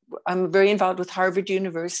 I'm very involved with Harvard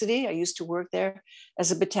University. I used to work there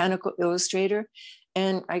as a botanical illustrator,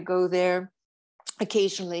 and I go there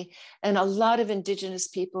occasionally. And a lot of Indigenous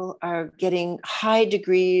people are getting high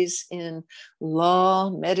degrees in law,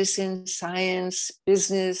 medicine, science,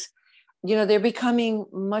 business. They're becoming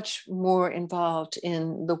much more involved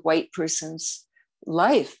in the white person's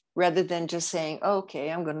life rather than just saying, oh,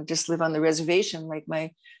 okay, I'm going to just live on the reservation like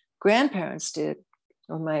my grandparents did,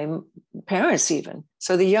 or my parents even.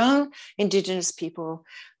 So the young Indigenous people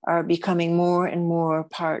are becoming more and more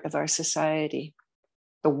part of our society,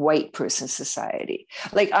 the white person society.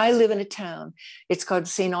 Like I live in a town, it's called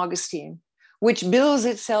St. Augustine, which bills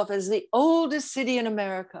itself as the oldest city in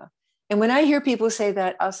America. And when I hear people say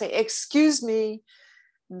that, I'll say, excuse me,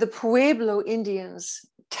 the Pueblo Indians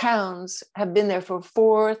towns have been there for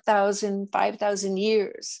 4,000, 5,000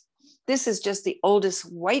 years. This is just the oldest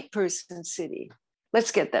white person city.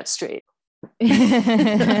 Let's get that straight.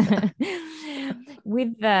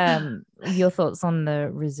 With your thoughts on the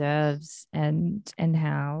reserves and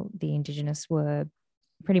how the Indigenous were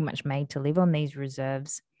pretty much made to live on these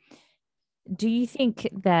reserves, do you think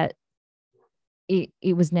that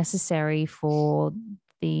it was necessary for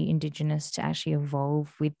the Indigenous to actually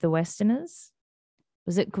evolve with the Westerners?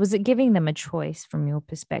 Was it giving them a choice from your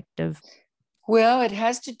perspective? Well, it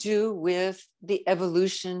has to do with the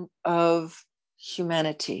evolution of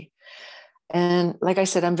humanity. And like I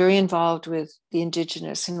said, I'm very involved with the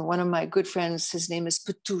Indigenous. And one of my good friends, his name is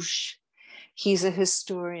Patush. He's a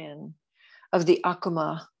historian of the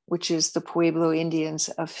Acoma, which is the Pueblo Indians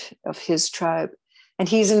of his tribe. And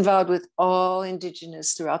he's involved with all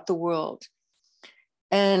Indigenous throughout the world.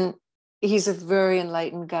 And he's a very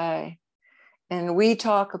enlightened guy. And we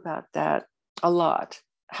talk about that a lot,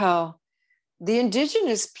 how the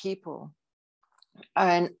Indigenous people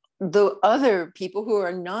and the other people who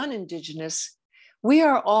are non-Indigenous, we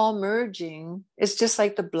are all merging. It's just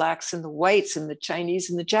like the Blacks and the Whites and the Chinese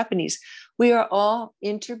and the Japanese. We are all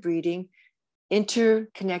interbreeding,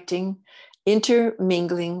 interconnecting,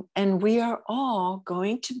 intermingling, and we are all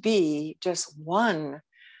going to be just one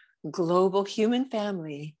global human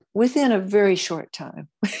family within a very short time.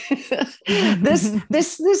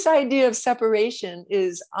 This idea of separation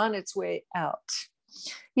is on its way out.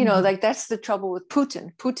 Like that's the trouble with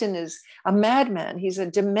Putin. Putin is a madman. He's a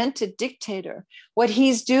demented dictator. What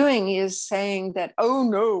he's doing is saying that, oh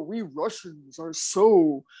no, we Russians are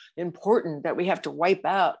so important that we have to wipe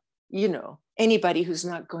out, anybody who's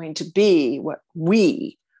not going to be what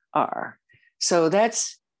we are. So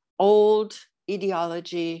that's old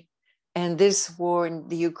ideology. And this war in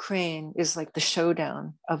the Ukraine is like the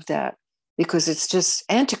showdown of that, because it's just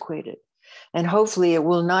antiquated. And hopefully it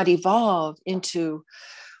will not evolve into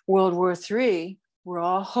World War III. We're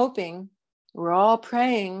all hoping, we're all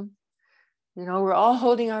praying, we're all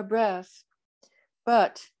holding our breath.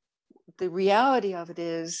 But the reality of it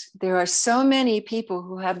is there are so many people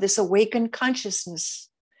who have this awakened consciousness.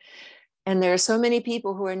 And there are so many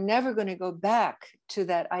people who are never going to go back to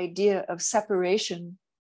that idea of separation,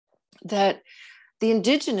 that the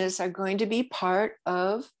Indigenous are going to be part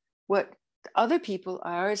of what other people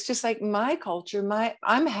are. It's just like my culture.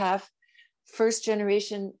 I'm half first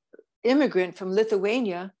generation immigrant from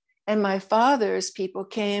Lithuania, and my father's people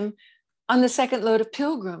came on the second load of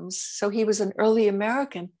pilgrims. So he was an early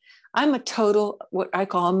American. I'm a total, what I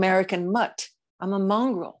call American mutt. I'm a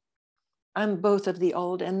mongrel. I'm both of the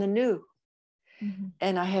old and the new. Mm-hmm.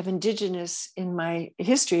 And I have Indigenous in my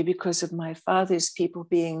history because of my father's people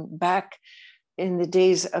being back in the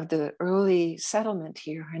days of the early settlement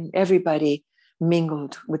here, and everybody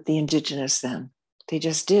mingled with the Indigenous then. They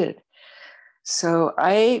just did. So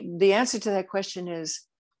the answer to that question is,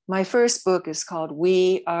 my first book is called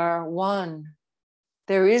We Are One.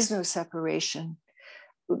 There is no separation.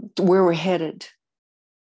 Where we're headed.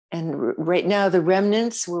 And right now, the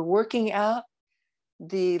remnants, we're working out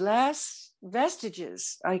the last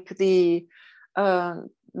vestiges, like the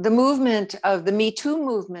movement of the Me Too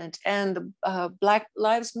movement and the Black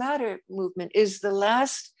Lives Matter movement is the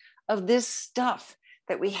last of this stuff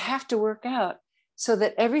that we have to work out, so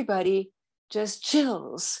that everybody just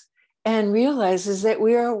chills and realizes that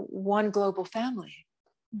we are one global family.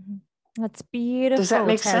 Mm-hmm. That's beautiful. Does that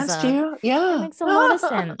make Teza. sense to you? Yeah. That makes a lot of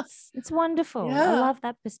sense. It's wonderful. Yeah. I love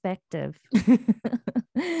that perspective.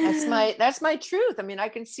 That's my truth. I mean, I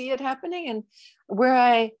can see it happening, and where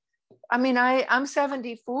I'm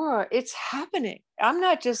 74. It's happening. I'm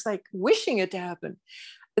not just like wishing it to happen.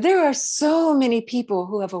 There are so many people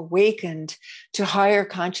who have awakened to higher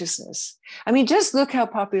consciousness. I mean, just look how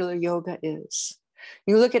popular yoga is.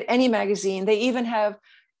 You look at any magazine, they even have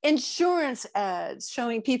insurance ads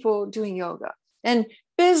showing people doing yoga. And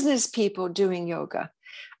business people doing yoga.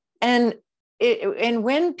 And and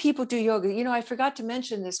when people do yoga, I forgot to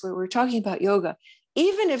mention this when we were talking about yoga.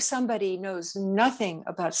 Even if somebody knows nothing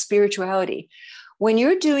about spirituality, when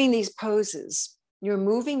you're doing these poses, you're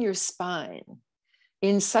moving your spine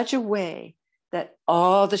in such a way that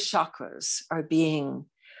all the chakras are being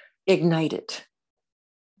ignited.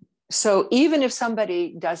 So even if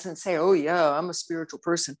somebody doesn't say, oh, yeah, I'm a spiritual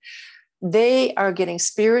person, they are getting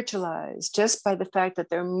spiritualized just by the fact that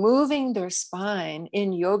they're moving their spine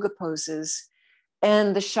in yoga poses,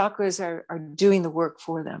 and the chakras are doing the work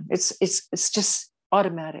for them. It's just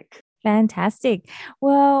automatic. Fantastic.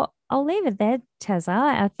 Well, I'll leave it there,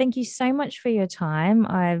 Teza. Thank you so much for your time.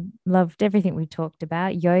 I loved everything we talked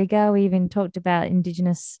about. Yoga, we even talked about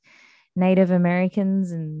Indigenous Native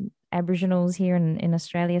Americans and Aboriginals here in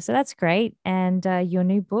Australia. So that's great. And your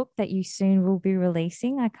new book that you soon will be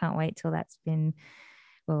releasing, I can't wait till that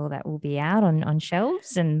will be out on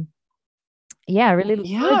shelves. And yeah, I really look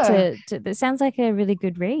forward Yeah. to it sounds like a really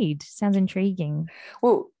good read. Sounds intriguing.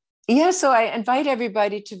 Well, yeah, so I invite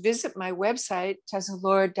everybody to visit my website,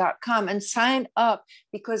 tezalord.com, and sign up,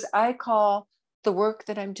 because I call the work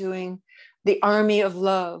that I'm doing the Army of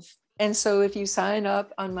Love. And so if you sign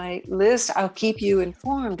up on my list, I'll keep you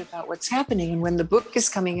informed about what's happening and when the book is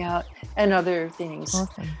coming out and other things.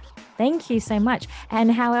 Awesome. Thank you so much.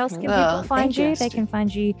 And how else can people find you? They can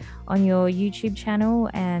find you on your YouTube channel,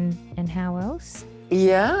 and how else?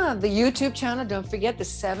 Yeah, the YouTube channel. Don't forget the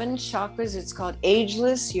 7 chakras. It's called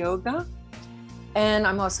Ageless Yoga. And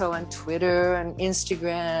I'm also on Twitter and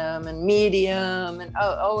Instagram and Medium, and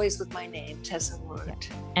always with my name, Teza Lord.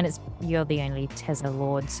 Yeah. And you're the only Teza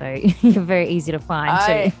Lord, so you're very easy to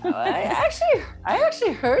find too. I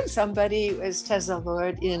actually heard somebody was Teza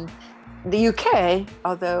Lord in the UK,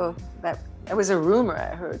 although that was a rumor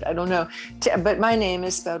I heard. I don't know. But my name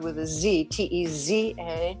is spelled with a Z,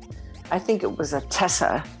 Teza. I think it was a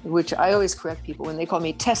Tessa, which I always correct people when they call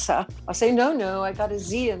me Tessa. I'll say, no, I got a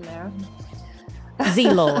Z in there. Z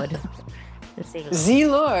Lord. Z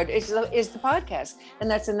Lord is the podcast.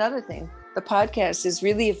 And that's another thing. The podcast is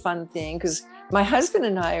really a fun thing, because my husband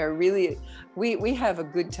and I are really, we have a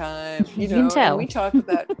good time, you can tell. And we talk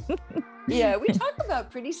about, we talk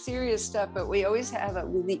about pretty serious stuff, but we always have a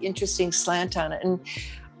really interesting slant on it. And,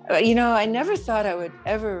 I never thought I would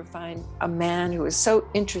ever find a man who was so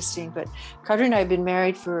interesting, but Carter and I have been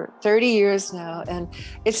married for 30 years now. And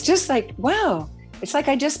it's just like, wow, it's like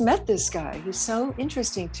I just met this guy. He's so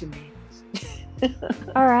interesting to me.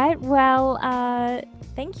 All right. Well,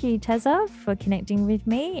 thank you, Teza, for connecting with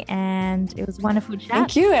me. And it was a wonderful chat.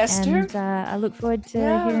 Thank you, Esther. And I look forward to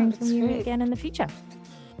hearing from you again in the future.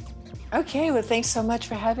 Okay. Well, thanks so much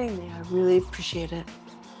for having me. I really appreciate it.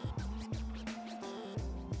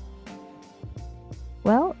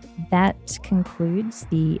 Well, that concludes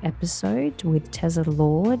the episode with Teza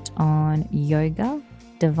Lord on yoga,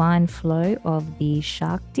 divine flow of the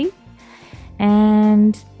Shakti.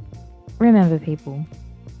 And remember, people,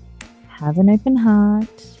 have an open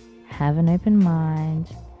heart, have an open mind,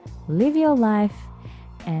 live your life,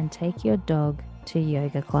 and take your dog to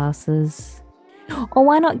yoga classes. Or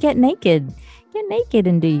why not get naked? Get naked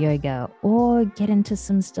and do yoga, or get into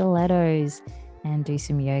some stilettos and do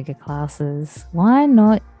some yoga classes. Why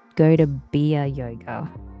not go to beer yoga?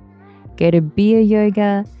 Go to beer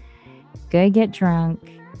yoga, go get drunk,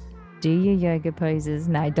 do your yoga poses.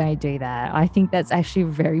 No, don't do that. I think that's actually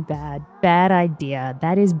very bad. Bad idea.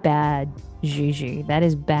 That is bad juju. That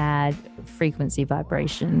is bad frequency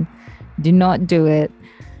vibration. Do not do it.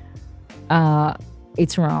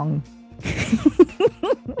 It's wrong.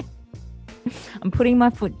 I'm putting my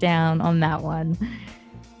foot down on that one.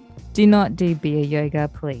 Do not do beer yoga,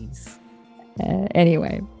 please.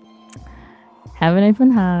 Anyway, have an open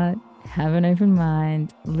heart, have an open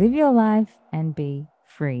mind, live your life, and be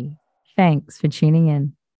free. Thanks for tuning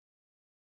in.